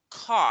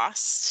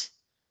cost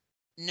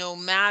no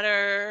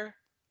matter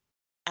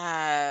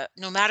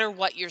no matter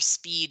what your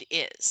speed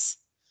is.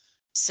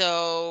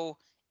 So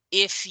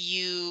if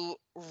you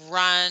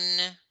run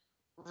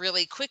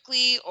really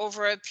quickly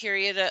over a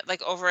period of,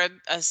 like over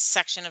a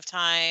section of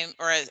time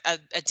or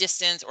a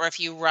distance, or if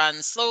you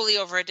run slowly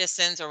over a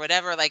distance or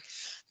whatever, like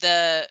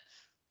the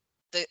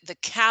the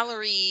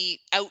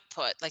calorie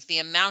output, like the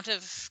amount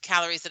of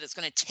calories that it's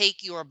going to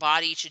take your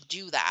body to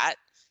do that,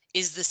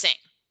 is the same.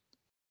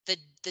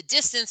 The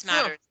distance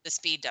Huh. matters, the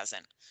speed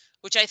doesn't,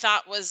 which I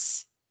thought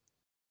was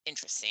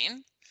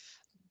interesting.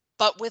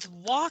 But with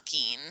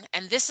walking,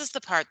 and this is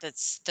the part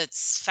that's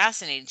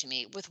fascinating to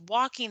me, with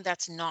walking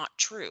that's not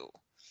true.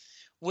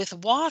 With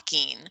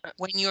walking,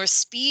 when your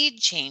speed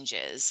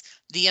changes,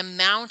 the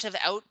amount of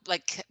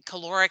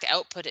caloric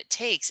output it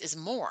takes is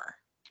more.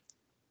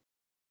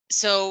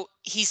 So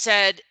he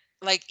said,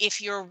 like,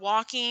 if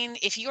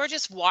you're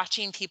just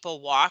watching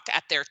people walk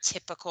at their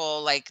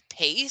typical like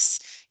pace,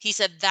 he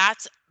said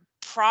that's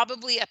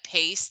probably a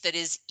pace that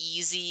is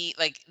easy,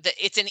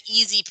 it's an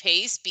easy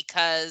pace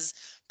because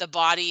the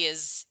body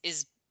is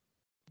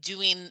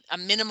doing a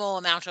minimal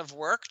amount of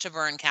work to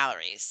burn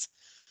calories.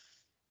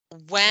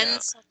 When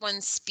Yeah.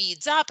 someone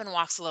speeds up and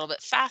walks a little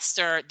bit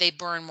faster, they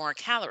burn more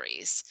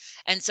calories.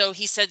 And so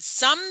he said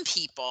some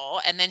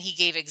people, and then he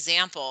gave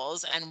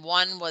examples, and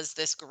one was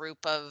this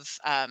group of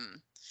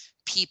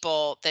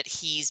people that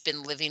he's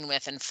been living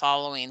with and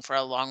following for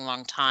a long,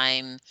 long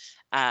time,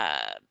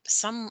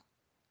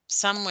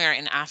 somewhere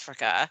in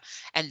Africa,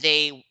 and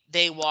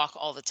they walk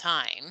all the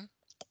time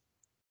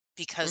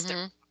because they're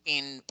Mhm.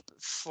 working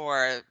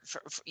for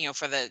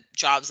the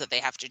jobs that they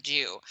have to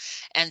do.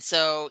 And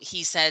so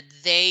he said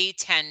they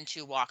tend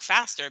to walk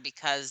faster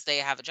because they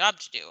have a job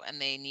to do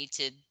and they need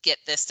to get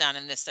this done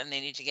and this, and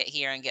they need to get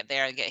here and get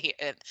there and get here.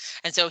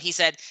 And so he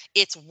said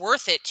it's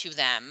worth it to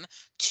them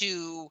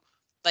to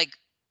like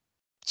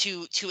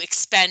to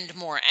expend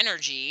more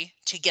energy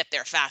to get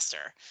there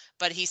faster.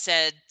 But he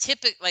said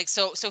typically, like,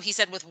 so he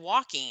said with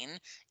walking,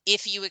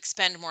 if you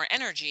expend more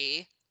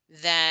energy,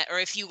 then, or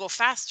if you go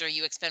faster,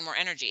 you expend more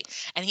energy.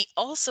 And he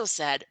also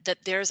said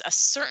that there's a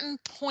certain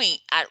point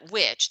at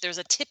which there's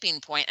a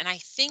tipping point, and I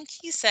think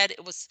he said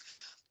it was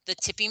the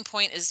tipping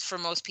point is for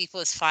most people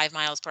is 5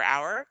 miles per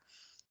hour.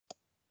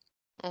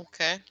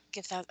 Okay.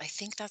 I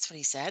think that's what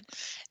he said.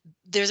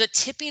 There's a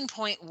tipping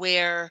point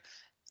where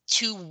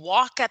to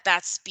walk at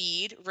that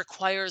speed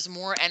requires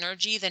more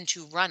energy than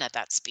to run at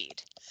that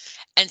speed.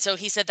 And so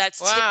he said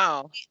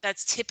Wow.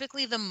 that's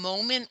typically the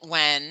moment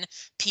when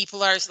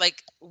people are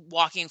like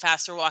walking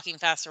faster, walking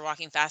faster,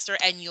 walking faster,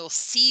 and you'll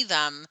see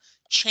them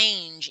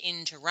change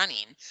into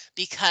running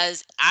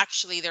because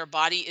actually their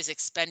body is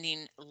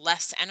expending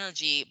less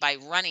energy by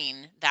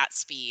running that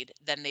speed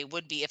than they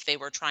would be if they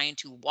were trying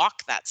to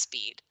walk that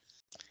speed.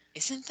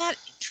 Isn't that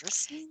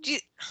interesting? Do you,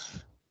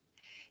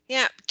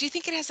 yeah. Do you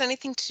think it has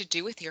anything to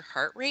do with your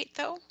heart rate,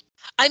 though?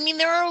 I mean,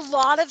 there are a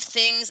lot of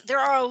things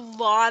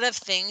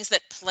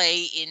that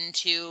play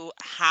into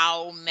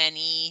how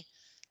many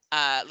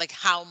like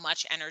how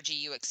much energy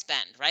you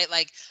expend, right?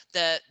 Like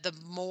the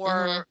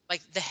Mm-hmm. more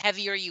like the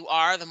heavier you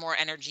are, the more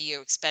energy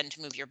you expend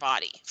to move your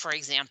body, for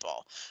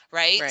example,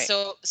 right? Right.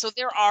 So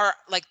there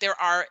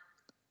are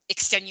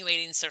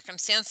extenuating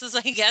circumstances,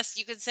 I guess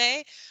you could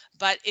say,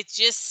 but it's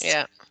just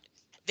Yeah.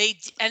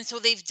 and so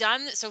they've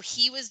done so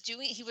he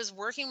was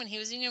working when he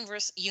was in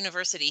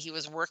university, he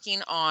was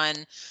working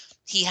on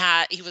he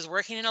was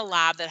working in a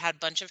lab that had a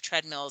bunch of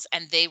treadmills,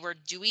 and they were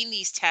doing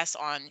these tests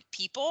on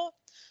people,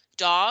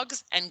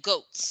 dogs, and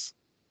goats,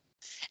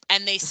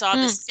 and they saw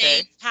the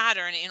same Okay.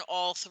 pattern in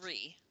all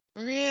three.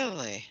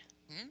 Really?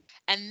 Mhm.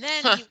 And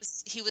then Huh.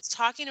 he was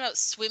talking about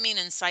swimming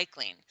and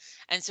cycling.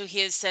 And so he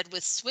has said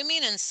with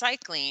swimming and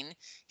cycling,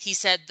 he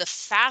said the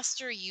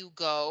faster you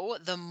go,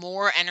 the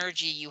more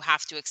energy you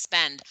have to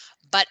expend.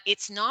 But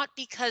it's not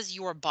because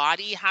your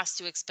body has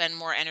to expend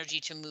more energy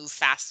to move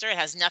faster. It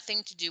has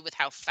nothing to do with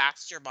how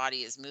fast your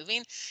body is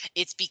moving.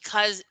 It's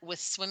because with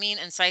swimming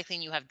and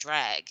cycling, you have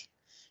drag.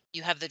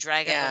 You have the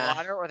drag of the Yeah.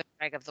 water or the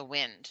drag of the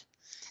wind.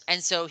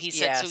 And so he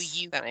said, so Yes,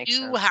 you that makes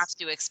do have sense.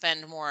 to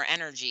expend more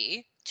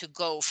energy to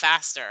go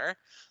faster,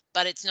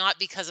 but it's not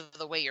because of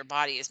the way your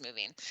body is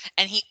moving.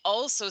 And he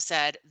also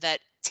said that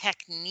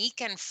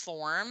technique and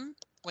form,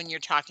 when you're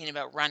talking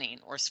about running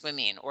or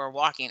swimming or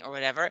walking or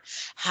whatever,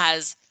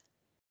 has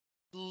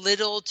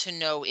little to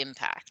no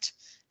impact.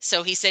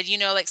 So he said,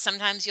 like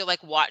sometimes you'll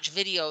like watch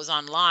videos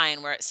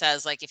online where it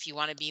says like if you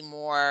want to be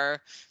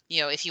more,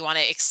 if you want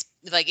to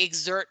like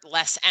exert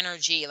less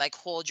energy, like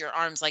hold your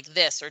arms like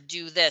this or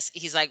do this.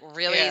 He's like,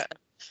 really, Yeah.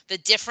 the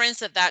difference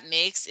that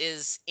makes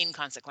is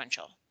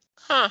inconsequential.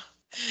 Huh.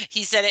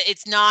 He said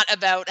it's not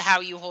about how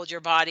you hold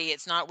your body,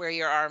 it's not where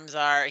your arms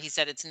are. He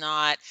said it's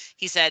not.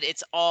 He said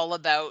it's all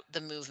about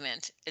the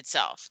movement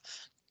itself.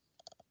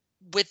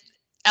 With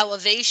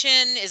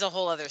elevation is a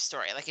whole other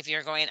story. Like if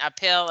you're going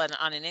uphill and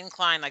on an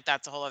incline, like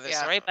that's a whole other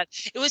Yeah. story. But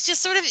it was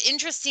just sort of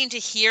interesting to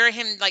hear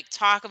him like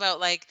talk about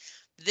like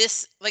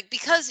this, like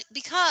because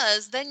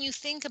then you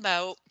think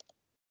about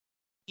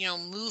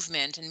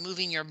movement and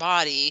moving your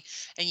body,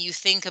 and you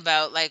think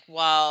about like,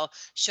 well,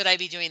 should I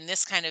be doing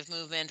this kind of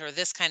movement or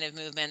this kind of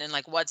movement, and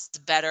like what's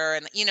better,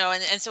 and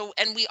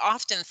and we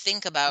often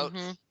think about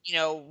Mm-hmm.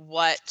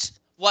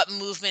 what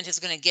movement is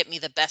going to get me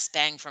the best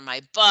bang for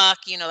my buck,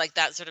 like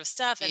that sort of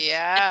stuff. And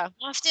Yeah.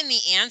 often the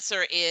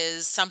answer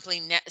is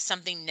something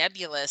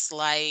nebulous,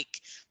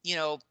 like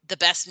the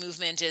best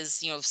movement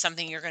is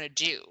something you're going to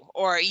do,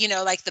 or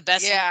like the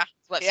best movement Yeah.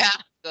 is what Yeah.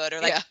 feels good,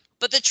 or like, Yeah.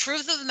 but the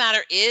truth of the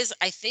matter is,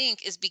 I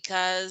think, is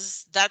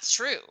because that's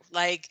true.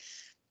 Like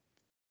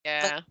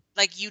Yeah.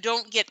 like you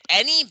don't get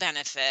any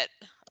benefit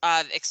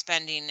of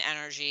expending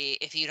energy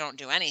if you don't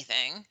do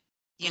anything,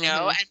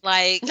 Mm-hmm. and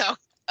like No.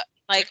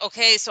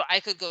 okay, so I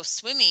could go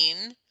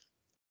swimming,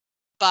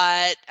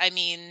 but I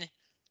mean,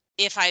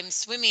 if I'm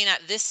swimming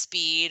at this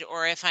speed,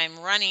 or if I'm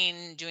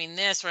running doing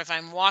this, or if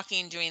I'm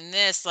walking doing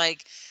this,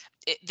 like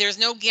there's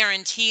no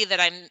guarantee that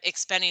I'm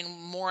expending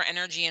more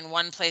energy in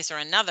one place or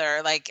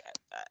another. Like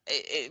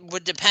it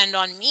would depend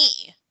on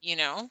me.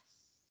 Yeah.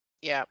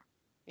 Yeah.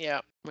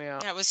 Yeah.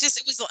 Yeah, it was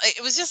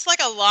just like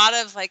a lot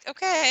of like,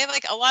 okay,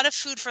 like a lot of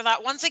food for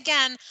thought. Once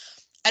again,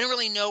 I don't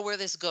really know where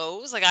this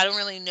goes. Like, I don't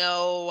really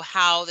know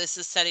how this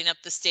is setting up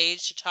the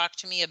stage to talk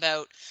to me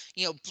about,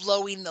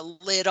 blowing the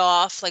lid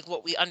off, like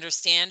what we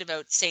understand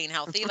about staying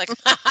healthy. Like,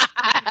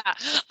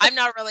 I'm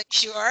not really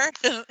sure.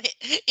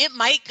 It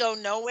might go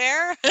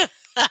nowhere, but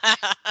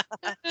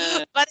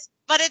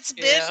it's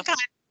been Yeah. kind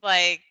of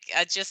like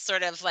just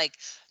sort of like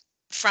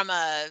from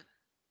a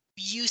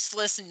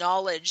useless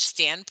knowledge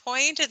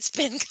standpoint, it's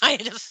been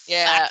kind of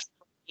Yeah.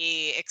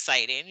 factually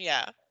exciting.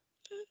 Yeah.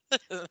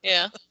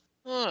 Yeah.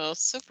 Oh,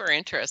 super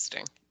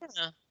interesting.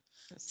 Yeah.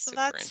 That's So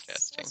super that's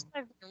interesting.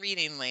 what I've been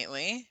reading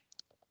lately.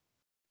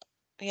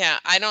 Yeah,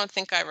 I don't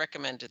think I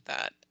recommended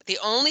that. The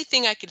only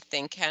thing I could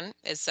think, Ken,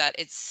 is that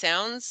it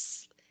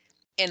sounds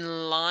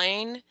in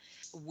line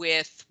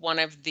with one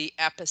of the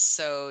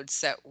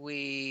episodes that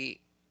we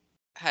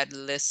had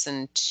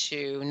listened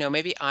to. No,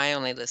 maybe I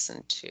only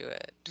listened to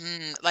it.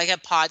 Like a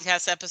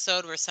podcast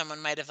episode where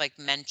someone might have like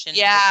mentioned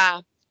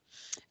Yeah.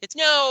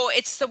 No,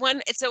 it's the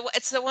one. It's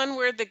the one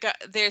where the guy.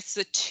 There's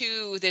the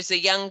two. There's a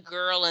young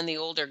girl and the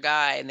older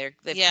guy, and they're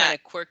Yeah, kind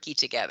of quirky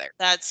together.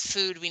 that's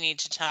Food We Need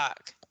to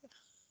Talk.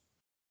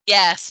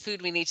 Yes,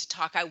 food we need to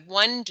talk. I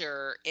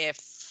wonder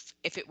if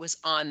it was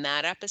on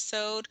that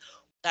episode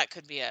That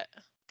could be it.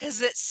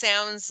 because it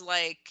sounds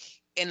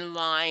like in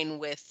line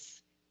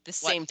with the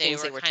What same they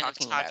things were they were kind of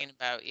talking about. talking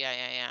about. Yeah,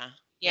 yeah, yeah.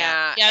 Yeah.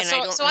 Yeah, Yeah, and I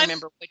so don't I'm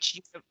remember which.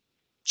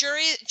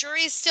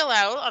 jury's still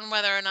out on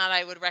whether or not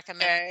I would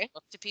recommend the Okay.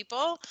 book to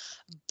people,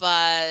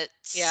 but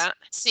Yeah.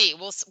 see,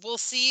 we'll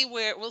see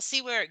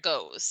where it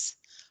goes.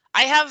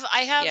 I have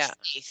Yeah.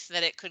 faith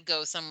that it could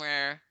go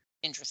somewhere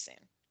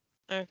interesting.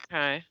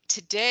 Okay.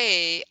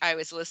 Today I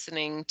was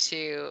listening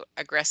to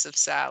Aggressive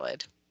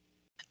Salad,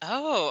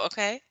 Oh,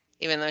 okay.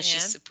 even though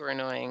she's And super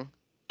annoying.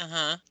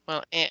 uh-huh.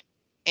 Well, and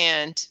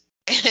and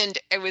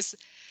it was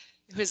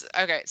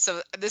okay.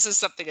 So this is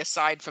something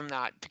aside from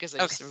that because I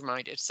Okay. just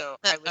reminded. So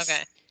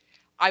Okay.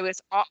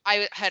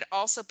 I had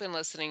also been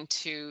listening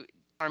to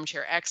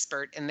Armchair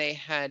Expert, and they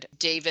had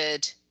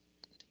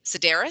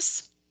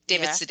Sedaris,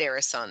 David Yeah.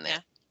 Sedaris on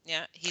there. Yeah.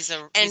 Yeah. He's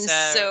And a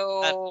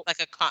so like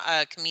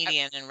a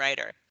comedian and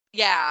writer.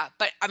 yeah,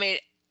 but I mean,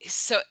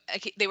 so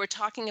like, they were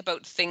talking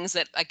about things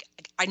that like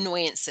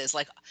annoyances,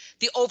 like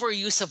the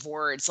overuse of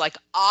words, like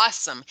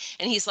awesome.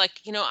 And he's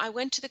like, I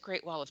went to the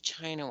Great Wall of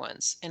China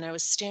once, and I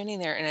was standing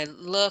there and I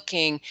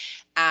looking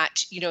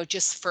at,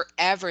 just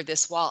forever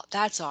this wall.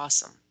 That's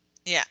awesome.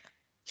 Yeah.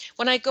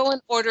 When I go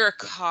and order a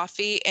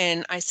coffee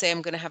and I say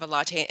I'm going to have a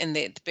latte, and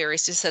the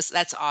barista says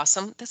that's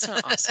awesome, that's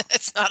not awesome.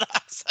 It's not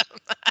awesome.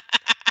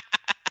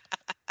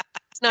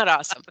 It's not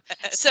awesome.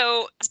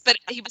 So, but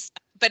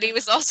he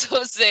was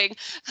also saying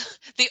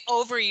the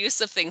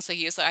overuse of things. Like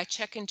he was like, I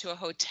check into a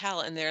hotel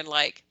and they're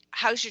like,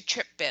 "How's your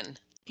trip been?"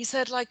 He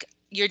said, like,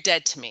 "You're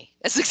dead to me."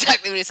 That's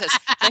exactly what he says.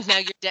 Like, now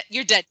you're dead.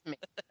 You're dead to me.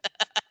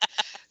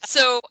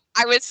 So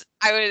I was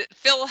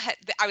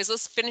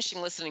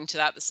finishing listening to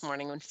that this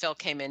morning when Phil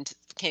came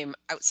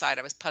outside.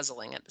 I was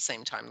puzzling at the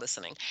same time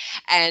listening,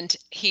 and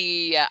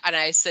and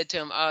I said to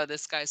him, "Oh,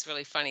 this guy's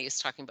really funny. He's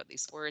talking about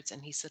these words,"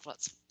 and he said, "Well,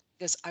 it's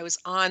because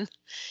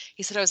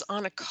he said, I was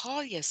on a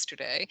call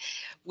yesterday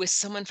with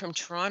someone from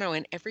Toronto,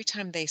 and every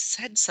time they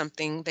said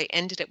something, they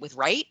ended it with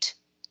right,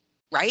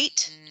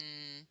 right.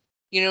 Mm.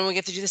 We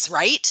get to do this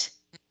right,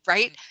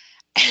 right."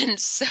 And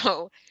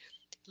so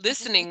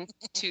listening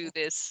to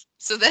this,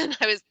 so then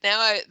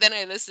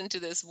I listened to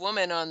this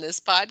woman on this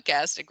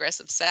podcast,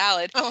 Aggressive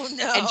Salad, Oh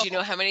and no. do you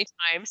know how many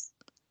times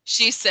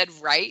she said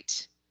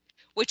right,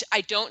 which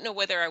I don't know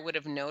whether I would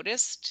have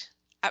noticed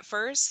at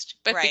first,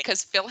 but Right.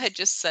 because Phil had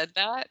just said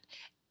that,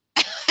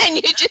 and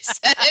you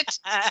just said it.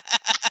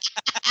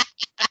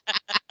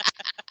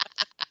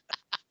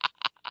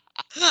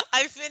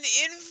 I've been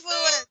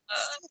influenced.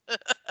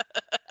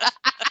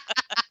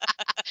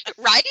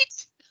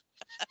 Right?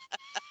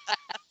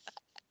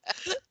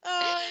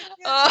 Oh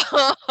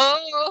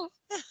Oh.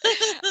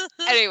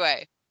 my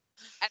Anyway,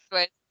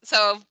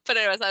 so but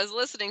anyways, I was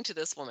listening to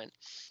this woman,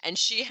 and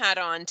she had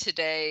on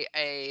today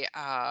a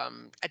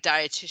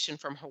dietitian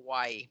from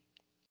Hawaii,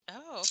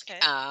 Oh,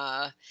 okay.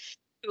 uh,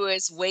 who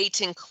is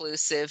weight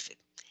inclusive,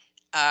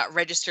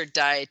 registered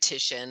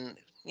dietitian,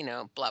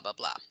 blah blah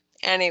blah.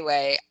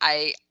 Anyway,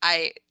 I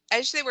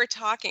as they were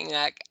talking,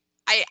 like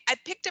I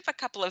picked up a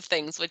couple of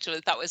things which I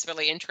thought was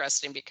really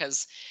interesting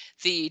because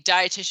the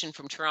dietitian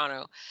from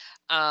Toronto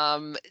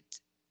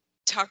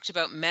talked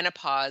about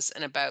menopause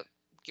and about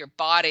your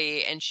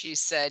body, and she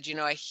said,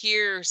 I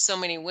hear so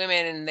many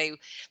women, and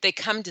they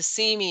come to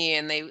see me,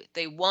 and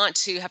they want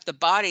to have the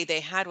body they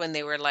had when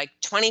they were like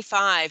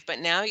 25, but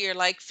now you're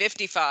like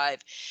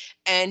 55,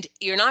 and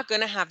you're not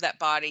going to have that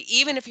body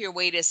even if your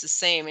weight is the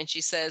same. And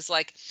she says,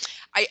 like,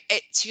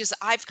 she goes,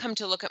 I've come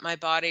to look at my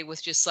body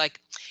with just like,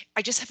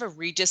 I just have a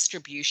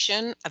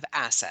redistribution of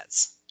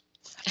assets.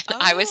 And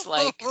I was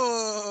like,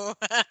 Oh.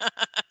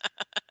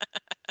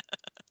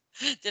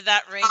 Did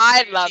that ring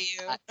I true to love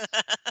you? that.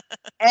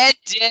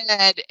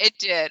 It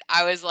did.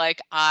 I was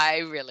like, I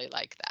really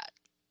like that.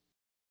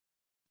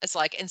 It's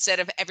like instead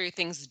of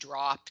everything's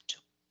dropped,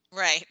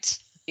 Right.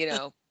 you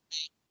know,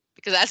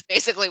 because that's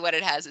basically what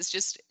it has.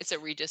 It's a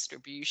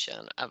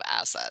redistribution of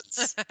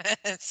assets.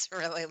 It's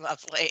really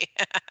lovely.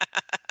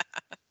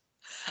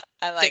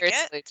 I like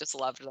it. Seriously, just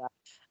loved that.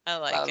 I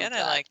like it. Loved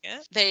I that. like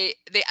it. The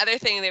other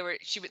thing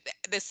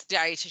this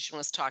dietitian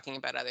was talking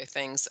about other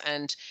things,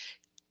 and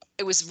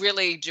it was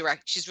really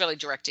direct. She's really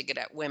directing it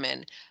at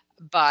women,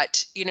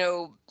 but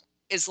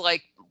is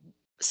like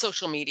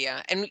social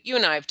media, and you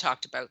and I have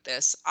talked about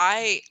this.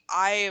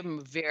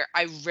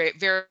 Very,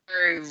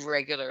 very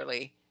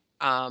regularly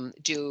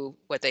do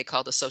what they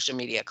call the social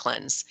media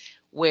cleanse,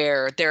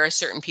 where there are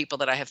certain people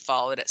that I have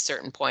followed at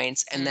certain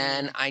points, and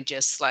then Mm, I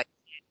just like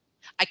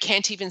I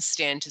can't even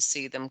stand to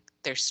see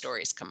their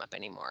stories come up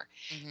anymore.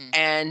 mhm,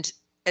 And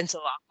so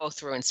I'll go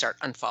through and start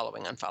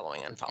unfollowing,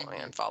 unfollowing,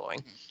 unfollowing, mhm,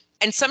 unfollowing. mhm.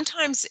 And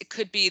sometimes it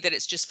could be that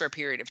it's just for a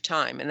period of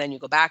time and then you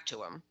go back to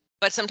them.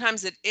 But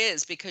sometimes it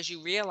is because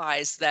you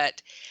realize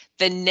that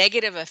the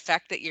negative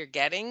effect that you're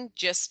getting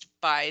just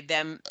by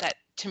them, that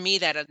to me,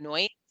 that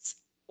annoyance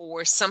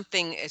or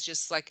something is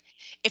just like,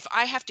 if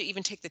I have to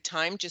even take the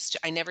time just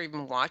to, I never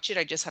even watch it,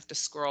 I just have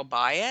to scroll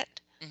by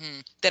it,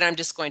 Hmm. then I'm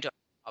just going to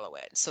follow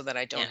it so that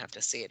I don't Yeah. have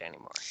to see it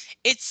anymore.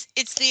 It's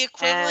the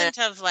And equivalent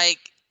of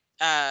like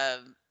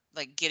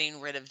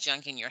getting rid of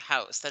junk in your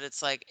house, that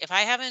it's like, if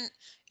I haven't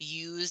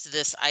used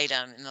this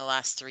item in the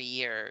last 3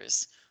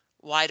 years,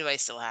 why do I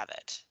still have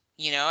it?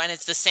 And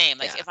it's the same.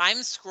 Like, yeah, if I'm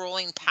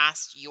scrolling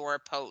past your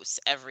posts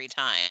every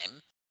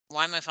time,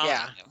 why am I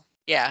following yeah, you?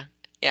 yeah,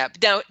 yeah.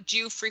 Now, do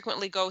you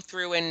frequently go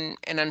through and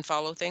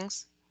unfollow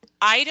things?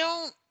 I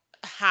don't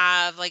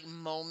have like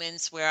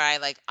moments where I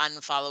like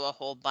unfollow a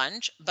whole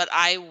bunch, but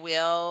I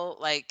will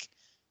like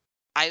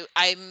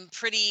I'm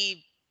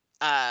pretty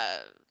uh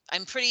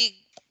I'm pretty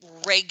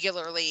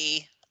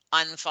regularly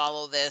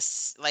unfollow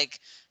this, like,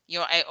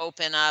 I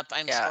open up,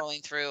 I'm Yeah,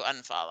 scrolling through,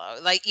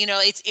 unfollow. Like,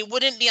 it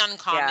wouldn't be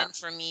yeah, uncommon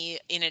for me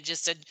in a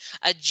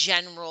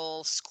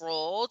general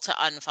scroll to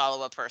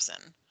unfollow a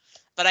person.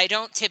 But I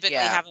don't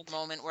typically yeah, have a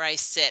moment where I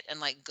sit and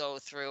like go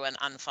through and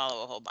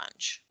unfollow a whole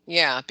bunch.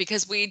 yeah.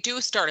 Because we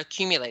do start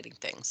accumulating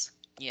things,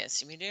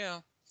 Yes, we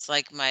do. It's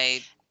like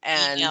my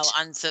and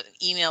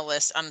email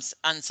list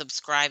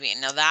unsubscribing.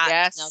 Now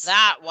yes,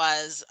 that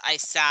was, I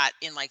sat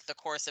in like the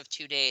course of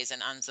 2 days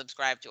and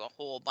unsubscribed to a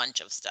whole bunch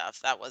of stuff.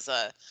 That was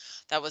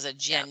a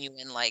yeah,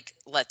 genuine, like,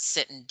 let's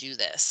sit and do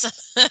this.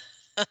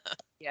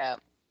 yeah.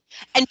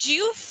 And do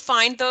you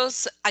find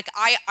those, like,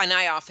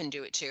 I often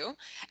do it too.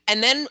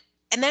 And then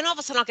all of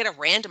a sudden I'll get a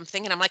random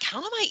thing and I'm like, how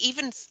am I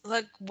even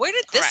like, where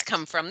did this Correct.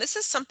 come from? This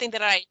is something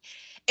that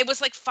it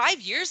was like 5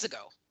 years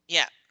ago.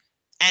 Yeah.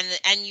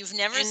 And you've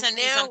never And sent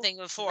me now something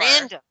before.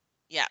 random.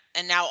 Yeah.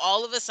 And now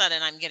all of a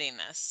sudden I'm getting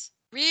this.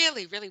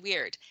 Really, really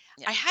weird.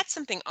 Yeah. I had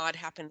something odd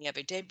happen the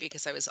other day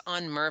because I was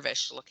on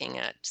Mervish looking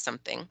at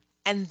something.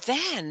 And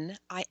then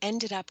I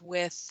ended up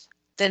with,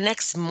 the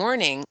next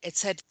morning, it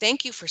said,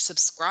 thank you for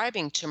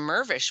subscribing to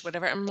Mervish,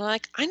 whatever. I'm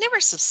like, I never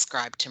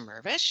subscribed to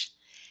Mervish.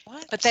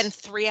 But then What?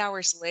 3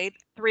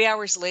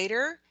 hours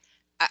later,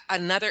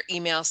 another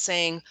email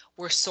saying,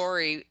 we're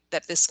sorry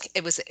that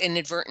it was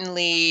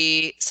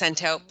inadvertently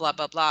sent out, blah, Oh,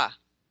 blah, blah.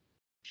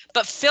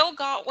 But Phil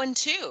got one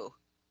too.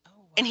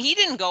 oh And he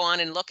didn't wow. go on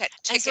and look at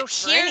And so tickets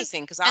for here's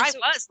anything because and I so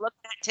was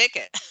looking at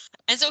tickets.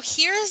 And so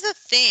here's the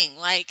thing,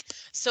 like,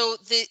 so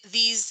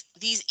these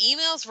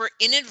emails were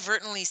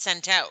inadvertently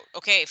sent out.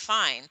 Okay,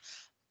 fine.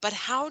 But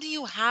how do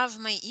you have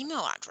my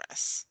email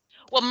address?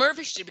 Well,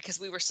 Mervish did because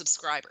we were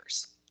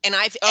subscribers. And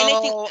I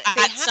think Oh,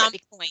 they at have it, some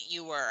point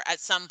you were. At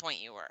some point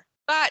you were.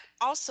 but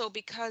also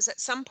because at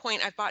some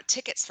point I've bought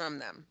tickets from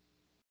them.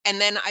 And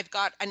then I've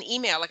got an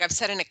email, like I've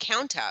set an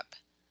account up.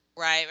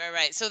 Right, right,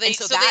 right. So And they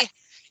so so they that,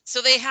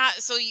 so they have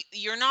so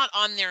you're not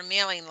on their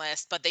mailing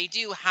list, but they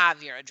do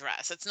have your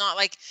address. It's not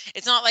like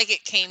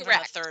it came from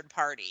a correct. third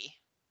party.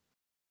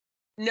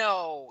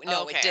 No,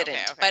 no, it Okay, okay,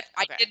 didn't. okay, But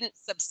I okay. didn't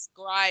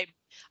subscribe.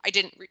 I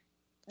didn't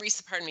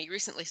pardon me,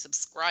 recently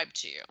subscribed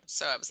to you.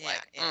 So I was Yeah,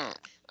 like, yeah,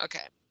 yeah.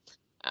 okay.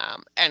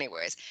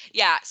 Anyways,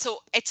 yeah. So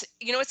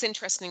what's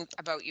interesting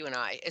about you and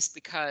I is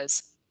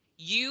because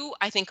you,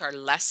 I think, are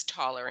less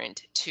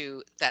tolerant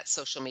to that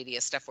social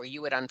media stuff where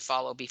you would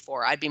unfollow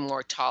before. I'd be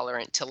more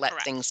tolerant to let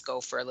Correct. things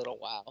go for a little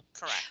while.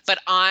 Correct. But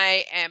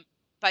I am,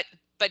 but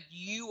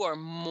you are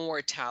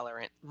more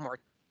tolerant, much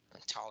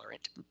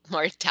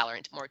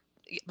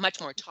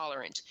more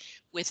tolerant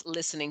with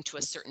listening to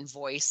a certain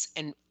voice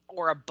and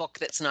or a book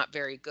that's not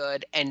very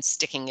good and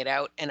sticking it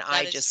out. And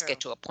I That is just get true.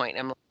 to a point,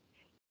 I'm like,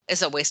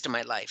 it's a waste of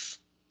my life.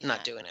 I'm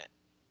not Yeah. doing it.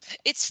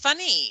 It's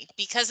funny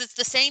because it's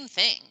the same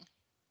thing,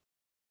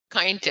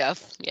 Kind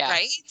of, yeah.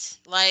 right?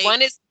 Like,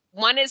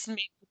 One is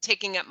maybe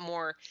taking up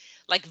more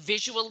like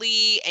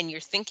visually and you're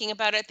thinking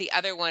about it. The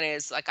other one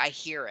is like I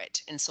hear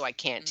it and so I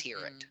can't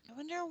hear it. I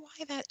wonder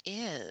why that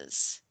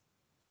is.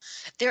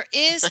 There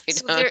is I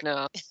so don't there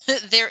know.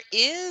 there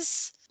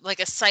is like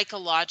a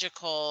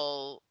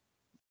psychological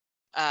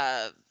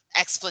uh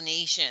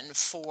explanation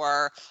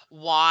for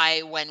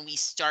why, when we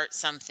start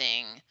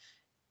something,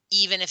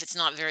 even if it's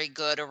not very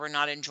good or we're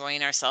not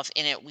enjoying ourselves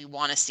in it, we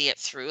want to see it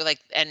through. Like,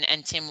 and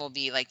Tim will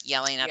be like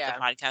yelling at the Yeah.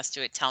 podcast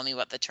to tell me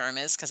what the term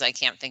is, because I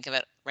can't think of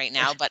it right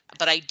now. But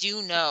I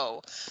do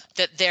know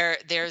that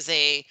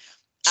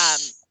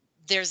um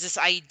there's this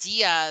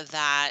idea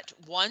that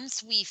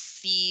once we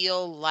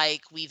feel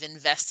like we've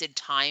invested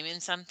time in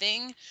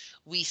something,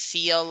 we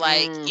feel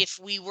like Mm, if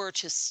we were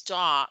to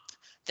stop,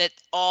 that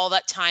all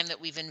that time that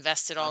we've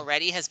invested yeah.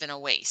 already has been a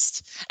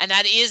waste. And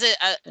that is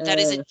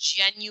a Mm.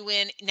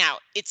 genuine, now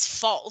it's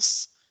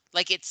false,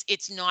 like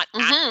it's not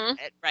Mhm.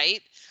 accurate,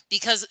 right?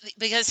 Because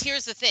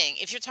here's the thing,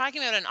 if you're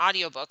talking about an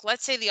audiobook,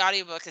 let's say the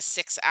audiobook is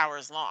 6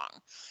 hours long.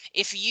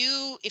 If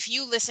you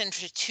listen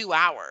for 2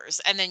 hours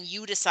and then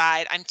you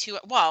decide, I'm too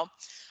well,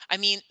 I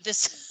mean,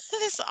 this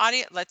this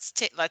audio, let's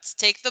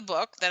take the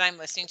book that I'm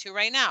listening to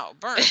right now,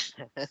 Burn.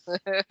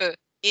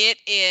 It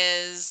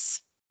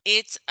is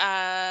it's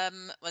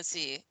let's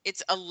see,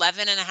 it's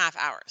 11 and a half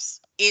hours.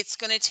 It's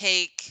going to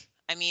take,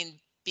 I mean,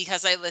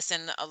 because I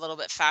listen a little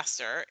bit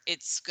faster,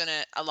 it's going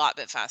to a lot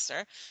bit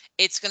faster.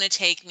 It's going to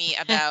take me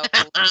about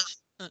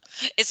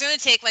It's going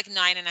to take like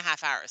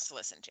 9.5 hours to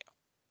listen to.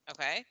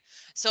 Okay.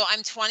 So I'm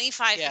Yeah.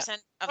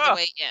 25% of the Oh,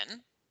 way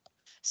in.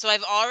 So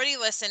I've already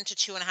listened to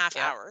 2.5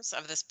 yeah. hours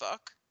of this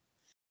book.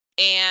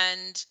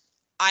 And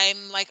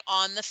I'm like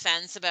on the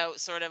fence about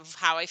sort of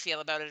how I feel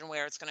about it and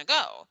where it's going to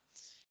go.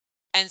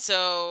 And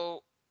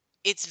so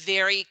it's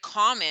very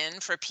common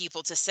for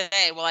people to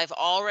say, well, I've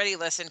already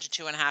listened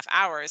to 2.5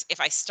 hours. If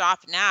I stop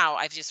now,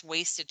 I've just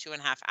wasted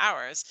 2.5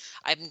 hours.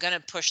 I'm going to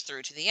push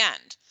through to the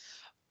end.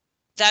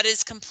 That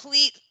is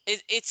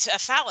it's a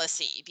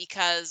fallacy,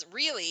 because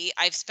really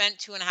I've spent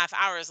 2.5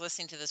 hours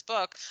listening to this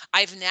book.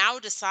 I've now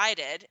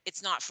decided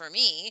it's not for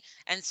me.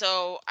 And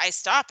so I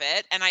stop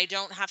it, and I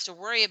don't have to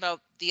worry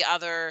about the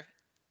other,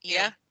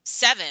 Yeah.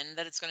 7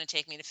 that it's going to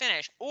take me to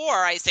finish.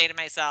 Or I say to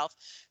myself,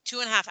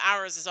 2.5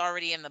 hours is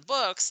already in the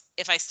books.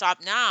 If I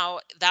stop now,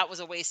 that was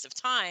a waste of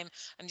time.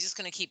 I'm just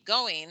going to keep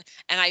going.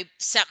 And I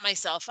set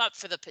myself up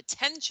for the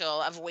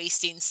potential of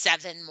wasting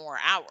 7 more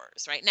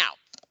hours right now.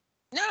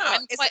 No,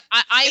 I'm quite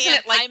I isn't am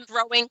it like I'm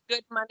throwing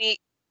good money?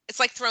 It's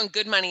like throwing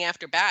good money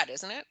after bad,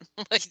 isn't it?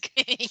 Like,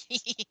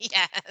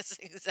 Yes,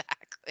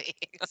 exactly,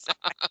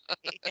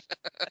 exactly,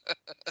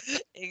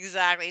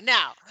 exactly.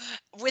 Now,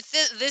 with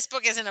this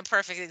book isn't a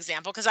perfect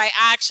example, because I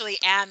actually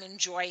am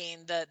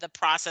enjoying the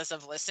process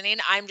of listening.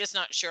 I'm just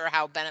not sure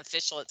how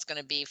beneficial it's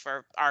going to be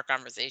for our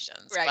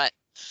conversations, right. but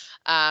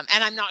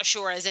and I'm not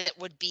sure as it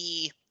would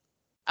be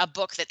a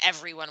book that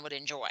everyone would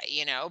enjoy,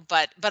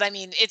 but I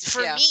mean, it's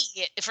Yeah.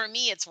 for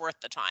me it's worth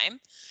the time.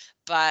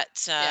 But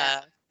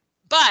Yeah.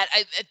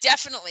 I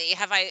definitely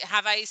have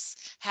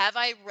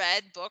I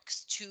read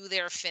books to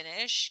their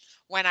finish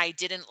when I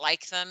didn't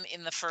like them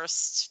in the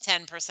first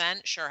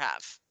 10%? Sure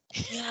have.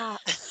 Yeah.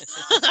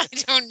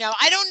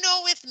 I don't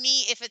know with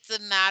me if it's a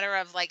matter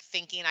of like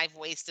thinking I've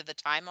wasted the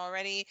time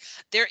already.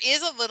 There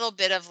is a little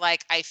bit of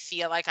like, I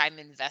feel like I'm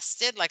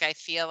invested. Like I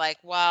feel like,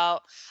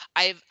 well,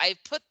 I've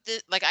put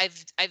the like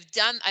I've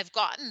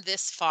gotten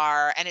this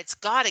far, and it's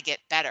got to get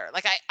better.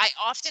 Like I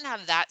often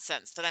have that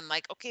sense that I'm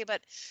like, okay,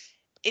 but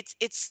it's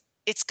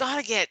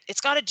got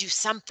to do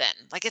something.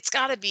 Like it's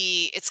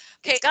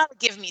Okay. got to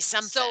give me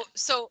something.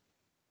 So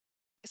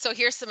so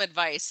here's some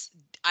advice.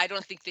 I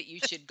don't think that you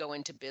should go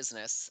into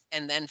business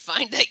and then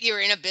find that you're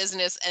in a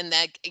business and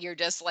that you're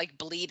just like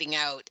bleeding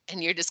out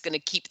and you're just going to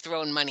keep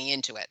throwing money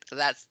into it. So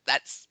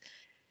that's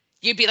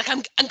you'd be like,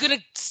 I'm going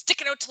to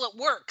stick it out till it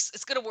works.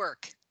 It's going to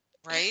work.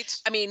 Right?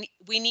 I mean,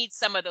 we need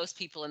some of those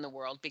people in the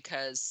world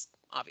because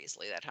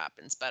obviously that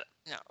happens, but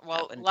No. that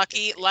Well, wouldn't be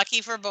good for you.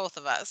 lucky for both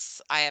of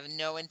us. I have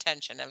no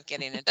intention of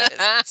getting into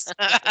business.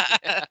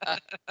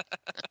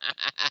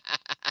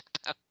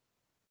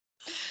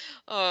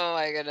 Oh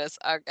my goodness.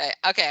 Okay.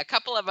 Okay. A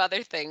couple of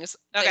other things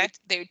Okay.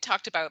 they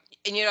talked about,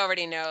 and you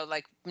already know,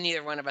 like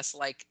neither one of us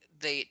like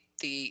the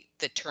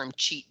term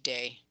cheat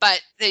day,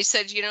 but they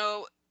said,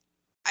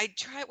 I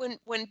try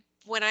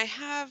when I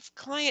have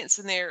clients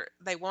and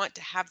they want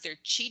to have their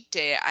cheat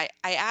day, I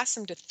ask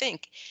them to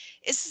think,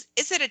 is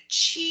it a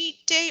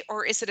cheat day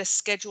or is it a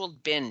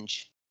scheduled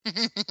binge?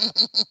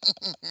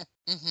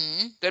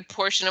 Mhm. Good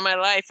portion of my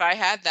life, I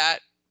had that.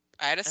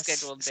 I had a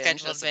scheduled binge.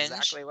 Scheduled That's binge.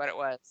 exactly what it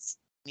was.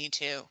 Me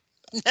too.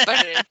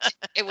 But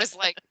it was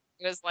like,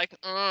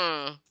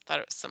 thought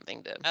it was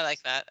something to, I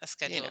like that, a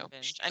scheduled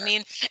binge. I share.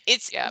 mean,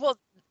 it's Yeah. well,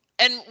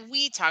 and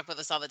we talk about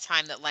this all the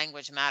time, that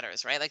language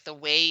matters, right? Like the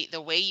way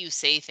you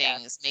say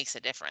things Yes. makes a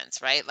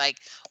difference, right?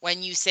 Like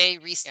when you say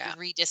Yeah.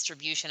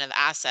 redistribution of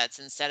assets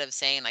instead of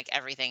saying like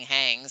everything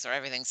hangs or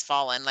everything's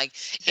fallen, like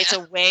it's a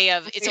way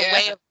of it's a Yeah.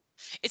 way of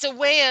it's a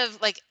way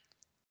of like,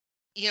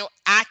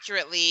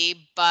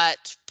 accurately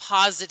but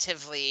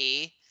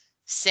positively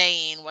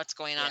saying what's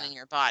going on Yeah. in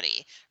your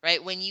body,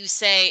 right? When you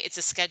say it's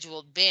a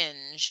scheduled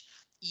binge,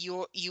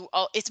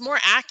 it's more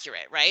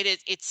accurate, right?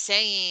 It's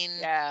saying,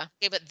 Yeah.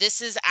 okay, but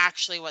this is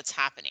actually what's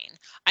happening.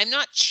 I'm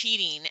not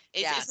cheating.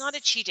 It's not a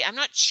Yes. cheat. I'm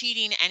not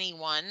cheating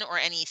anyone or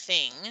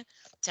anything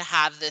to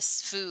have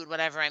this food,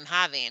 whatever I'm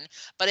having.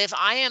 But if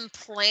I am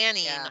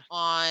planning Yeah.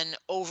 on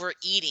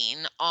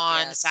overeating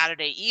on Yes.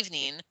 Saturday Y-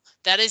 evening,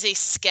 that is a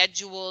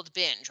scheduled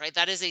binge, right?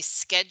 That is a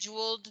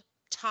scheduled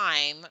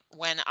time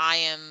when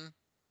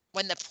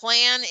the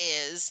plan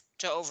is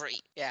to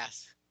overeat,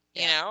 Yes.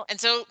 Yeah. And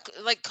so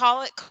like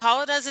call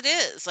it as it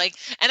is. Like,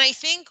 and I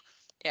think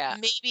Yeah.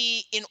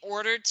 maybe in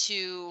order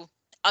to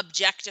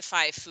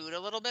objectify food a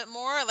little bit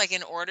more, like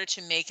in order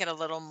to make it a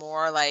little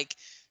more like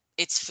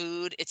it's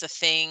food, it's a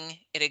thing,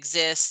 it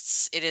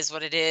exists, it is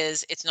what it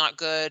is, it's not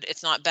good,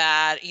 it's not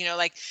bad,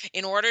 like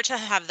in order to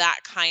have that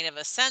kind of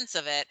a sense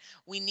of it,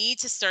 we need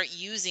to start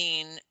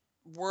using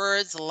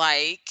words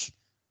like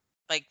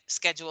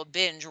scheduled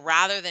binge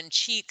rather than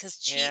cheat, because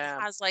cheat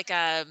Yeah. has like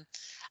a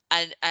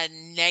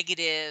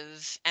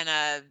negative and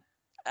a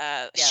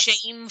Yes.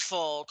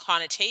 shameful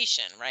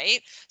connotation,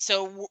 right?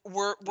 So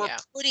we're Yeah.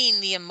 putting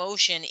the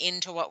emotion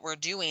into what we're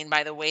doing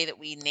by the way that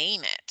we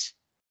name it.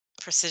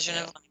 Precision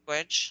Yeah. of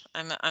language.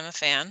 I'm a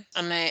fan.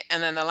 And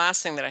then the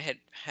last thing that I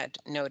had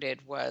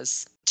noted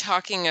was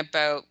talking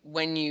about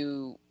when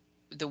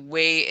the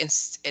way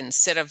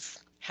instead of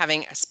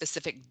having a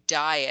specific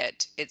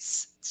diet,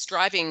 it's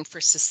striving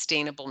for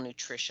sustainable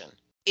nutrition.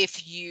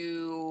 If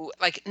you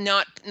like,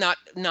 not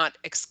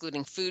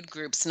excluding food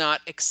groups,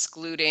 not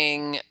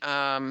excluding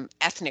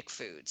ethnic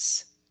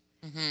foods,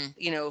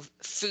 Mm-hmm.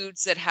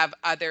 foods that have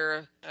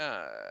other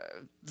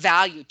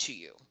value to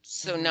you.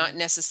 So Mm-hmm. not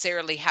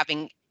necessarily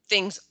having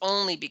things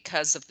only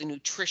because of the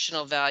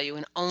nutritional value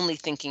and only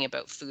thinking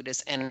about food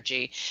as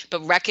energy,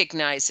 but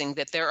recognizing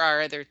that there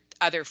are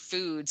other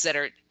foods that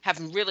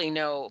have really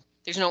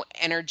there's no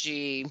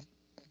energy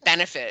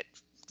benefit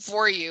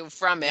for you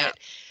from Yeah. it,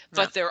 Yeah.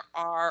 but there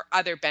are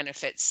other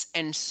benefits.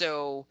 And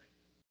so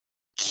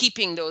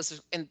keeping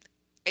those, and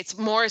it's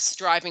more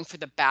striving for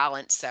the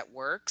balance that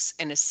works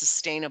and is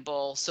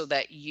sustainable so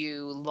that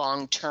you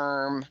long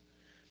term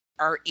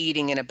are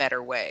eating in a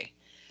better way.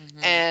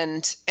 Mm-hmm.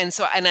 And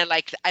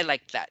I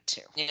like that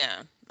too.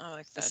 Yeah. I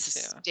like The that too.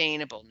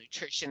 sustainable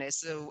nutrition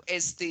is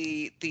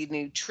the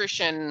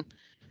nutrition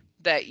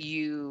that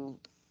you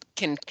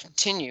can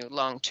continue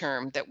long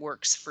term, that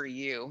works for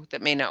you,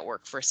 that may not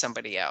work for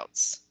somebody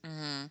else.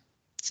 Mm-hmm.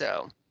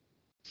 So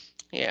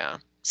yeah.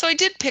 So I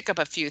did pick up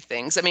a few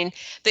things. I mean,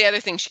 the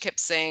other thing she kept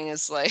saying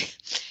is like,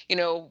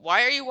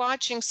 why are you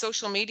watching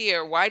social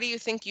media, or why do you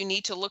think you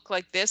need to look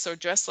like this or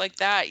dress like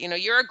that?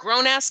 You're a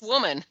grown ass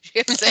woman. She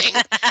kept saying,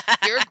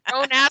 you're a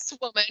grown ass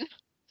woman,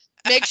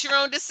 makes your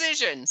own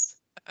decisions.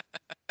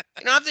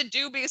 You don't have to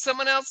do because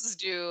someone else is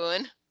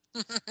doing,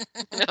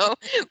 you know.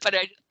 But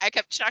I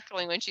kept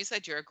chuckling when she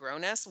said, you're a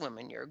grown ass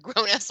woman. You're a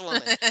grown ass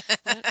woman.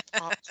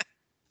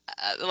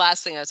 The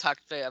last thing I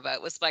talked to you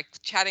about was like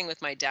chatting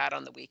with my dad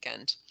on the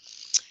weekend.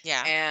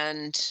 Yeah.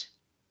 And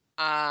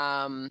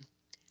um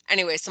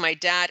anyway, so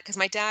because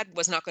my dad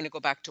was not going to go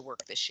back to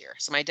work this year.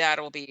 So my dad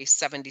will be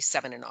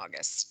 77 in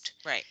August.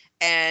 Right.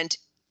 And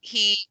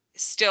he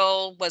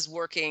still was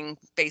working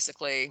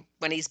basically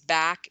when he's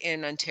back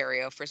in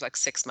Ontario for like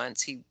 6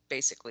 months. He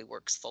basically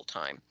works full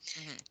time.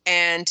 Mm-hmm.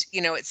 And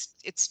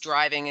it's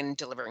driving and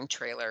delivering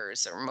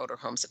trailers or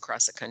motorhomes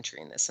across the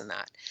country and this and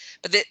that.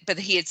 But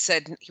he had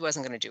said he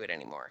wasn't going to do it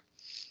anymore.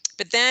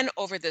 But then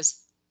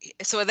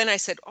so then I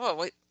said, oh,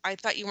 wait, I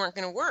thought you weren't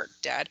going to work,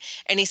 Dad.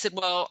 And he said,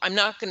 well, I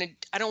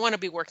don't want to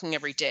be working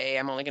every day.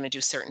 I'm only going to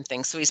do certain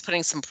things. So he's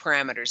putting some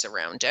parameters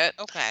around it.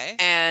 Okay.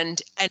 And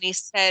he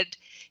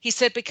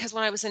said, because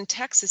when I was in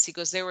Texas, he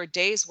goes, there were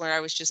days where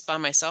I was just by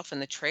myself in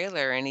the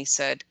trailer. And he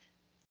said,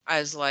 I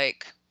was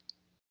like,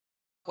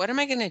 what am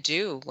I going to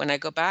do when I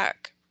go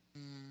back?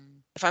 Mm.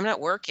 If I'm not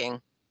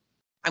working,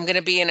 I'm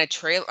gonna be in a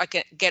trailer. I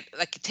can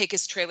take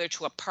his trailer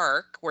to a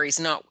park where he's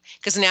not,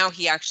 because now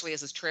he actually has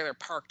his trailer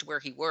parked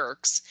where he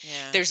works.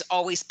 Yeah. There's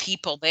always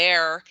people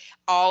there.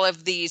 All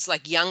of these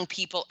like young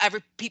people,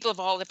 every people of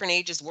all different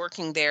ages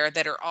working there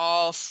that are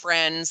all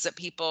friends, that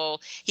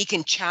people he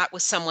can chat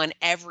with someone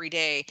every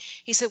day.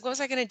 He said, "What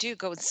was I gonna do?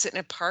 Go and sit in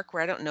a park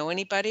where I don't know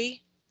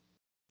anybody?"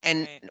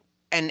 And Right.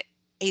 and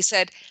he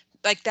said,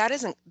 like that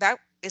is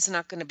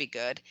not going to be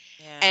good.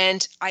 Yeah.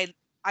 And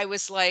I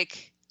was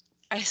like,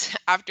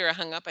 after I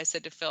hung up, I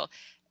said to Phil,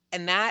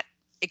 and that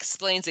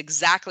explains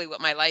exactly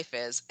what my life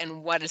is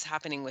and what is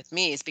happening with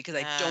me, is because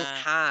I don't Yeah.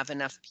 have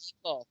enough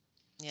people.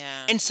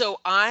 Yeah. And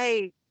so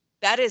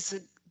that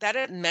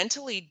it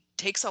mentally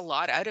takes a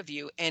lot out of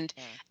you, and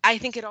Yeah. I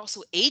think it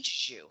also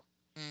ages you.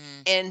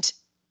 Mm. And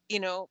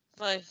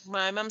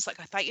my mom's like,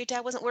 I thought your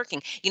dad wasn't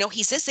working.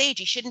 He's this age.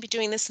 He shouldn't be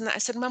doing this and that. I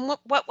said, Mom,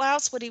 what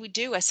else would he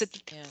do? I said,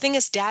 the Yeah. thing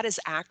is, Dad is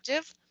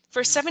active for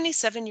a Mm.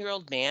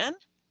 77-year-old man.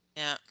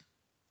 Yeah.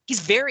 He's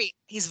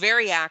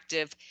very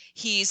active.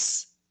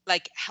 He's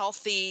like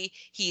healthy.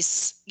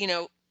 He's,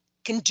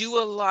 can do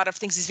a lot of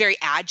things. He's very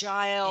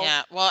agile.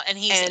 Yeah. Well, And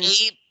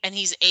and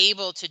he's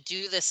able to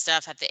do this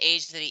stuff at the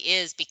age that he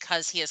is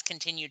because he has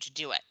continued to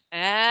do it.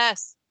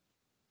 yes,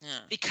 Yeah.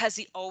 because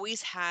he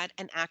always had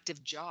an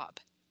active job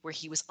where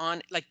he was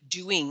on, like,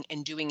 doing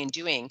and doing and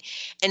doing.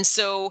 And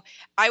so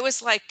I was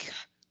like,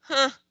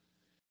 huh,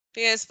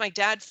 because my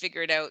dad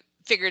figured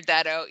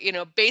that out,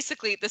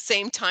 basically at the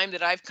same time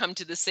that I've come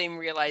to the same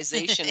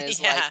realization, is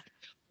like, Yeah.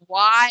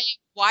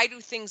 why do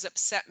things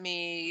upset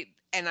me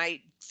and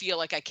I feel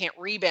like I can't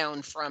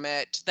rebound from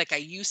it like I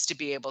used to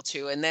be able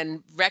to, and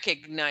then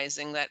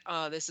recognizing that,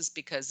 oh, this is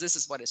because this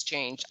is what has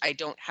changed. I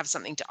don't have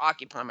something to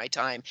occupy my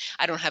time.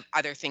 I don't have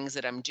other things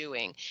that I'm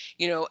doing,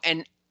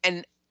 and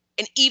and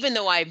even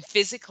though I'm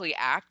physically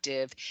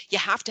active, you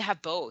have to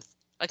have both.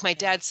 Like my Yeah.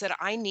 dad said,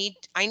 I need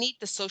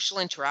the social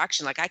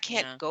interaction. Like I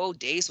can't Yeah. go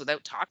days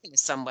without talking to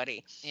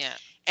somebody. Yeah.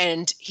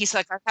 And he's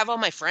like, I have all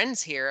my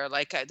friends here.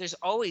 Like there's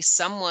always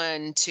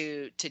someone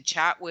to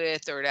chat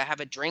with, or to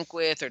have a drink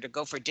with, or to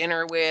go for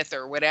dinner with,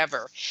 or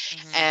whatever.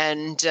 Mm-hmm.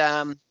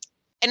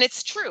 And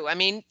it's true. I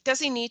mean, does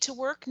he need to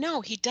work? No,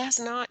 he does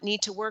not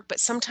need to work. But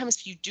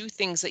sometimes you do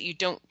things that you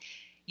don't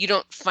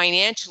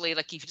financially,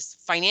 like he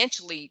just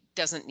financially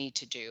doesn't need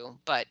to do,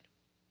 but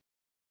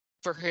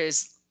for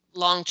his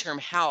long-term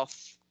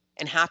health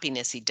and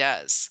happiness, he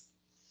does.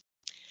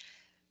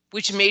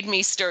 Which made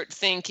me start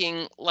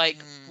thinking, like,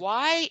 Mm.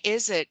 why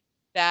is it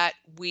that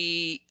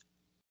we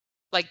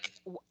like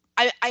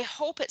I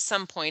hope at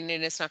some point,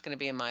 and it's not going to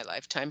be in my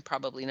lifetime,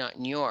 probably not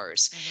in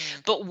yours,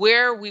 Mhm. but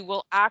where we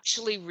will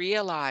actually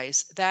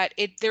realize that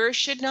there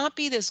should not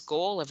be this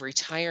goal of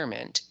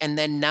retirement and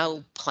then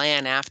no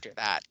plan after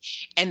that.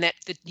 And that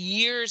the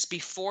years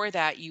before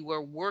that you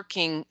were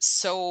working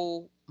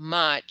so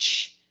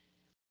much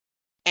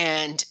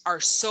and are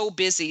so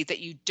busy that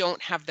you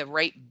don't have the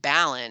right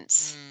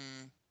balance.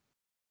 Mm.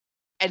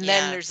 And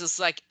then Yeah. there's this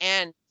like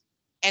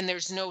and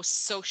there's no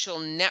social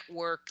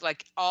network,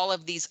 like all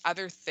of these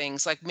other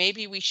things. Like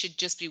maybe we should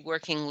just be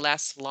working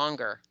less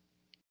longer,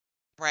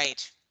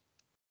 Right.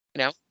 you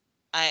know,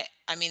 I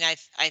mean, I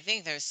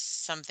think there's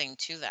something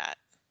to that.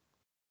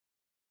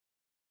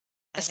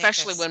 I think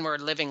especially there's when we're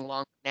living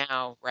long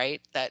now,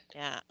 right? That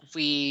yeah.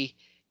 we,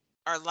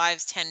 Our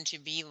lives tend to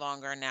be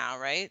longer now,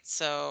 right?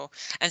 So,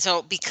 and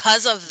so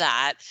because of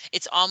that,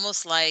 it's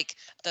almost like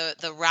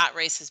the rat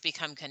race has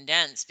become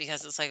condensed,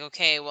 because it's like,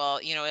 okay,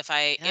 well, yeah,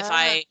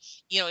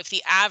 if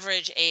the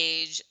average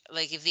age,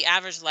 like if the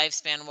average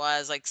lifespan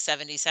was like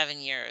 77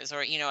 years,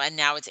 or and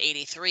now it's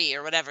 83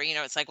 or whatever,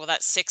 it's like, well,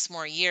 that's 6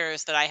 more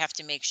years that I have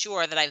to make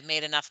sure that I've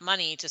made enough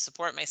money to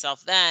support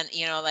myself then,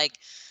 like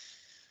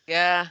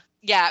yeah,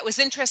 yeah. It was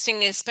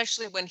interesting,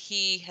 especially when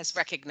he has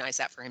recognized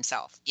that for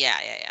himself yeah,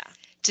 yeah, yeah.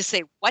 to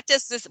say, what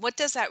does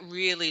that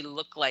really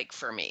look like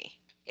for me?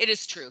 It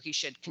is true he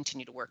should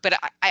continue to work, but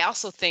I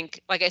also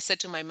think, like I said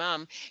to my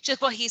mom, she's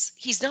like, well,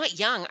 he's not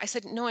young. I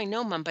said, no, I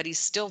know, mom, but he's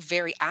still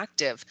very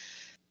active.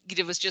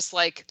 It was just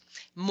like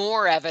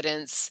more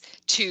evidence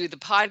to the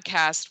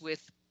podcast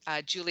with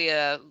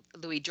Julia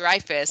Louis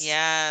Dreyfus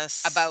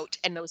Yes. about,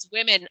 and those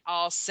women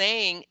all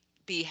saying,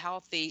 be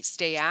healthy,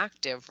 stay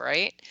active,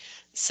 right?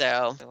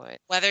 So,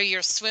 Whether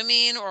you're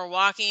swimming or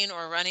walking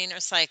or running or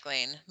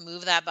cycling,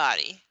 move that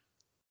body.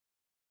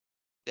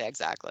 yeah,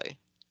 exactly.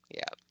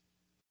 Yeah.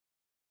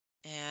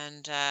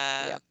 And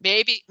Yeah.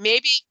 Maybe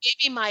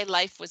my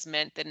life was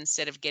meant that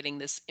instead of getting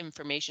this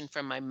information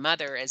from my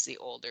mother as the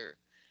older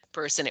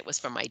person, it was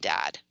from my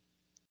dad.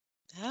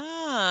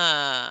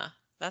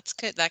 that's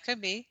good. That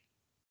could be.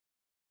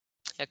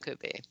 It could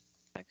be.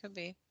 That could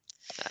be.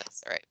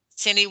 That's right.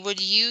 Sandy, would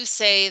you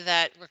say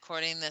that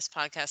recording this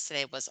podcast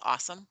today was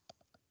awesome?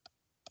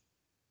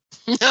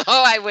 No,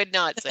 I would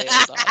not say it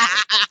was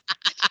awesome.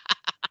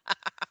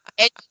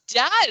 It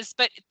does,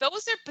 but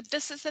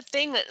this is the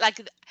thing that, like,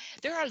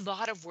 there are a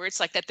lot of words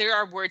like that. There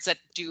are words that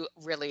do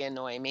really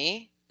annoy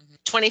me. Mhm.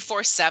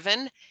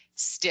 24/7,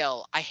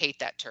 still, I hate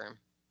that term.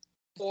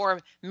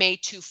 Or May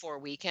 2/4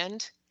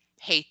 weekend,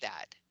 hate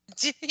that.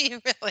 Do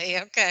you really?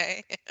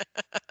 Okay.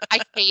 I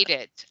hate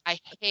it. I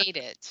hate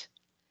it.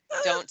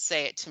 Don't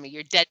say it to me.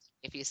 You're dead to me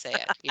if you say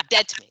it. You're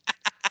dead to me.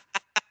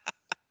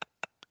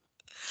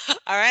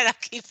 All right, I'll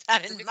keep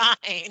that in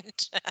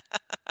mind.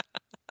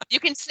 You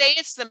can say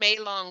it's the May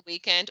long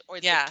weekend or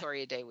the Yeah.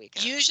 Victoria Day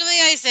weekend. Usually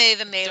I say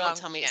the May Don't long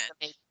tell me it's weekend.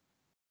 the May.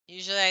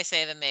 Usually I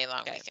say the May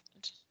long Okay.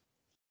 weekend.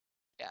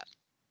 Yeah.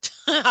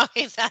 I'll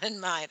keep that in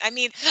mind. I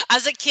mean,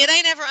 as a kid,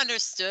 I never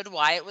understood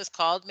why it was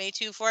called May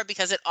 24,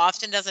 because it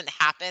often doesn't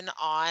happen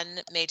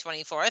on May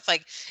 24th.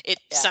 Like Yeah.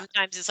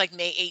 sometimes it's like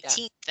May Yeah.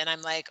 18th, and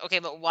I'm like, okay,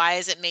 but why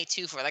is it May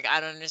 24? Like, I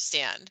don't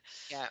understand.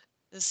 Yeah.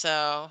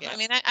 So, I Yeah.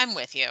 mean, I'm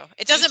with you.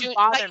 It You doesn't do, but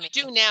bother me.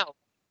 you do now.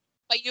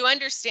 But you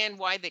understand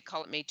why they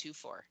call it May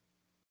 2/4.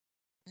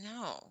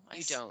 No,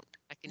 You don't.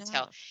 I can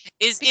tell. no.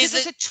 Is Because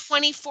it's it? a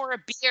 24 a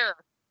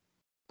beer.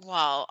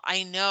 Well, I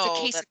It's a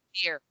know case that. of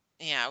beer.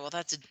 Yeah, well,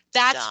 that's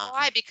That's dumb.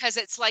 why, because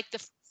it's like the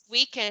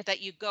weekend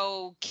that you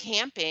go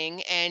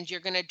camping and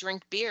you're going to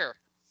drink beer.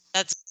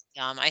 That's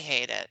dumb. I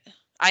hate it.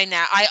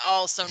 I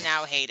also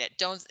now hate it.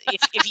 Don't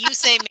if you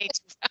say May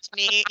 24 to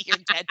me, you're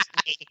dead to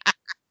me.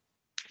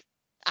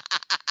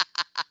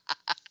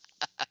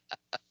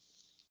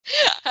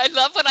 I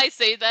love when I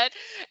say that,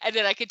 and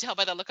then I can tell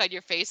by the look on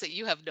your face that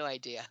you have no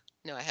idea.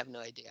 No, I have no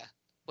idea.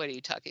 What are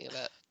you talking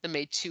about? The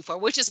May 2/4,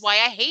 which is why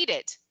I hate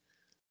it.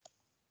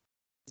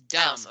 It's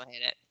I dumb. also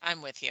hate it.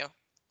 I'm with you.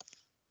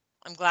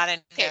 I'm glad I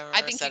Okay,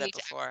 I never think you said it need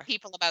to ask before.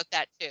 people about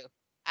that too.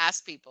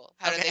 Ask people,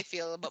 how do Okay. they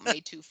feel about May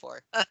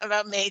 2/4?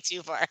 About May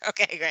 24.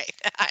 Okay, great.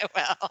 I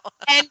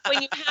And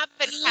when you have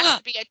it, it has will.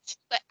 to be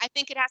I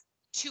think it has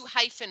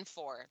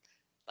 2-4.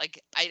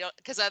 Like I don't,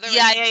 because otherwise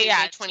Yeah, you'd yeah, say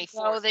yeah. May To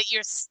know 24th, that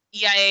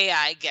yeah, yeah, yeah.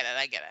 I get it.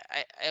 I get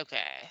it.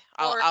 Okay.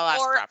 I'll ask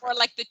or properly.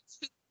 like the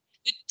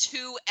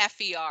two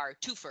FER,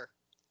 twofer,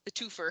 the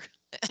twofer.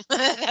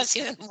 That's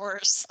even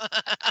worse.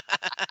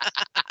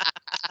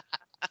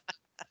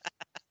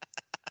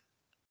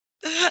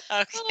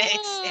 Okay,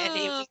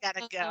 Sandy, we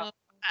gotta go.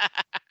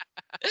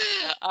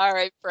 All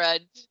right,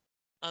 friend.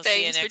 I'll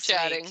see you Thanks for next week.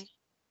 chatting.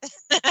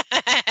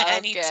 Okay.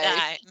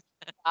 Anytime.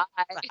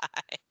 Bye.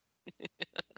 Bye.